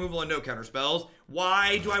creature removal and no counterspells?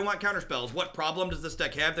 Why do I want counterspells? What problem does this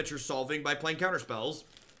deck have that you're solving by playing counterspells?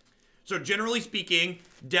 So generally speaking,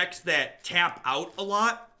 decks that tap out a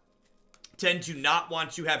lot tend to not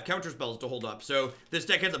want to have counterspells to hold up. So this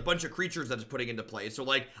deck has a bunch of creatures that it's putting into play. So,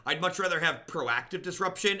 like, I'd much rather have proactive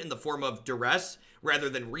disruption in the form of Duress rather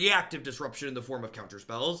than reactive disruption in the form of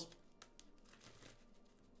counterspells.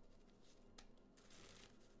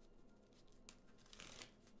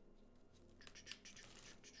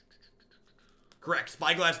 Correct.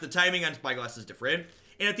 Spyglass, the timing on Spyglass is different.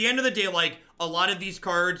 And at the end of the day, like, a lot of these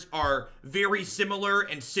cards are very similar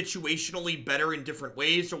and situationally better in different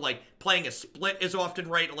ways. So, like, playing a split is often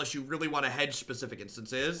right unless you really want to hedge specific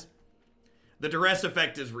instances. The Duress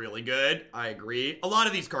effect is really good. I agree. A lot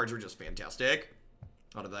of these cards are just fantastic.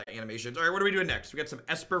 A lot of the animations. All right, what are we doing next? We got some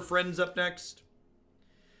Esper friends up next.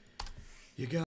 You got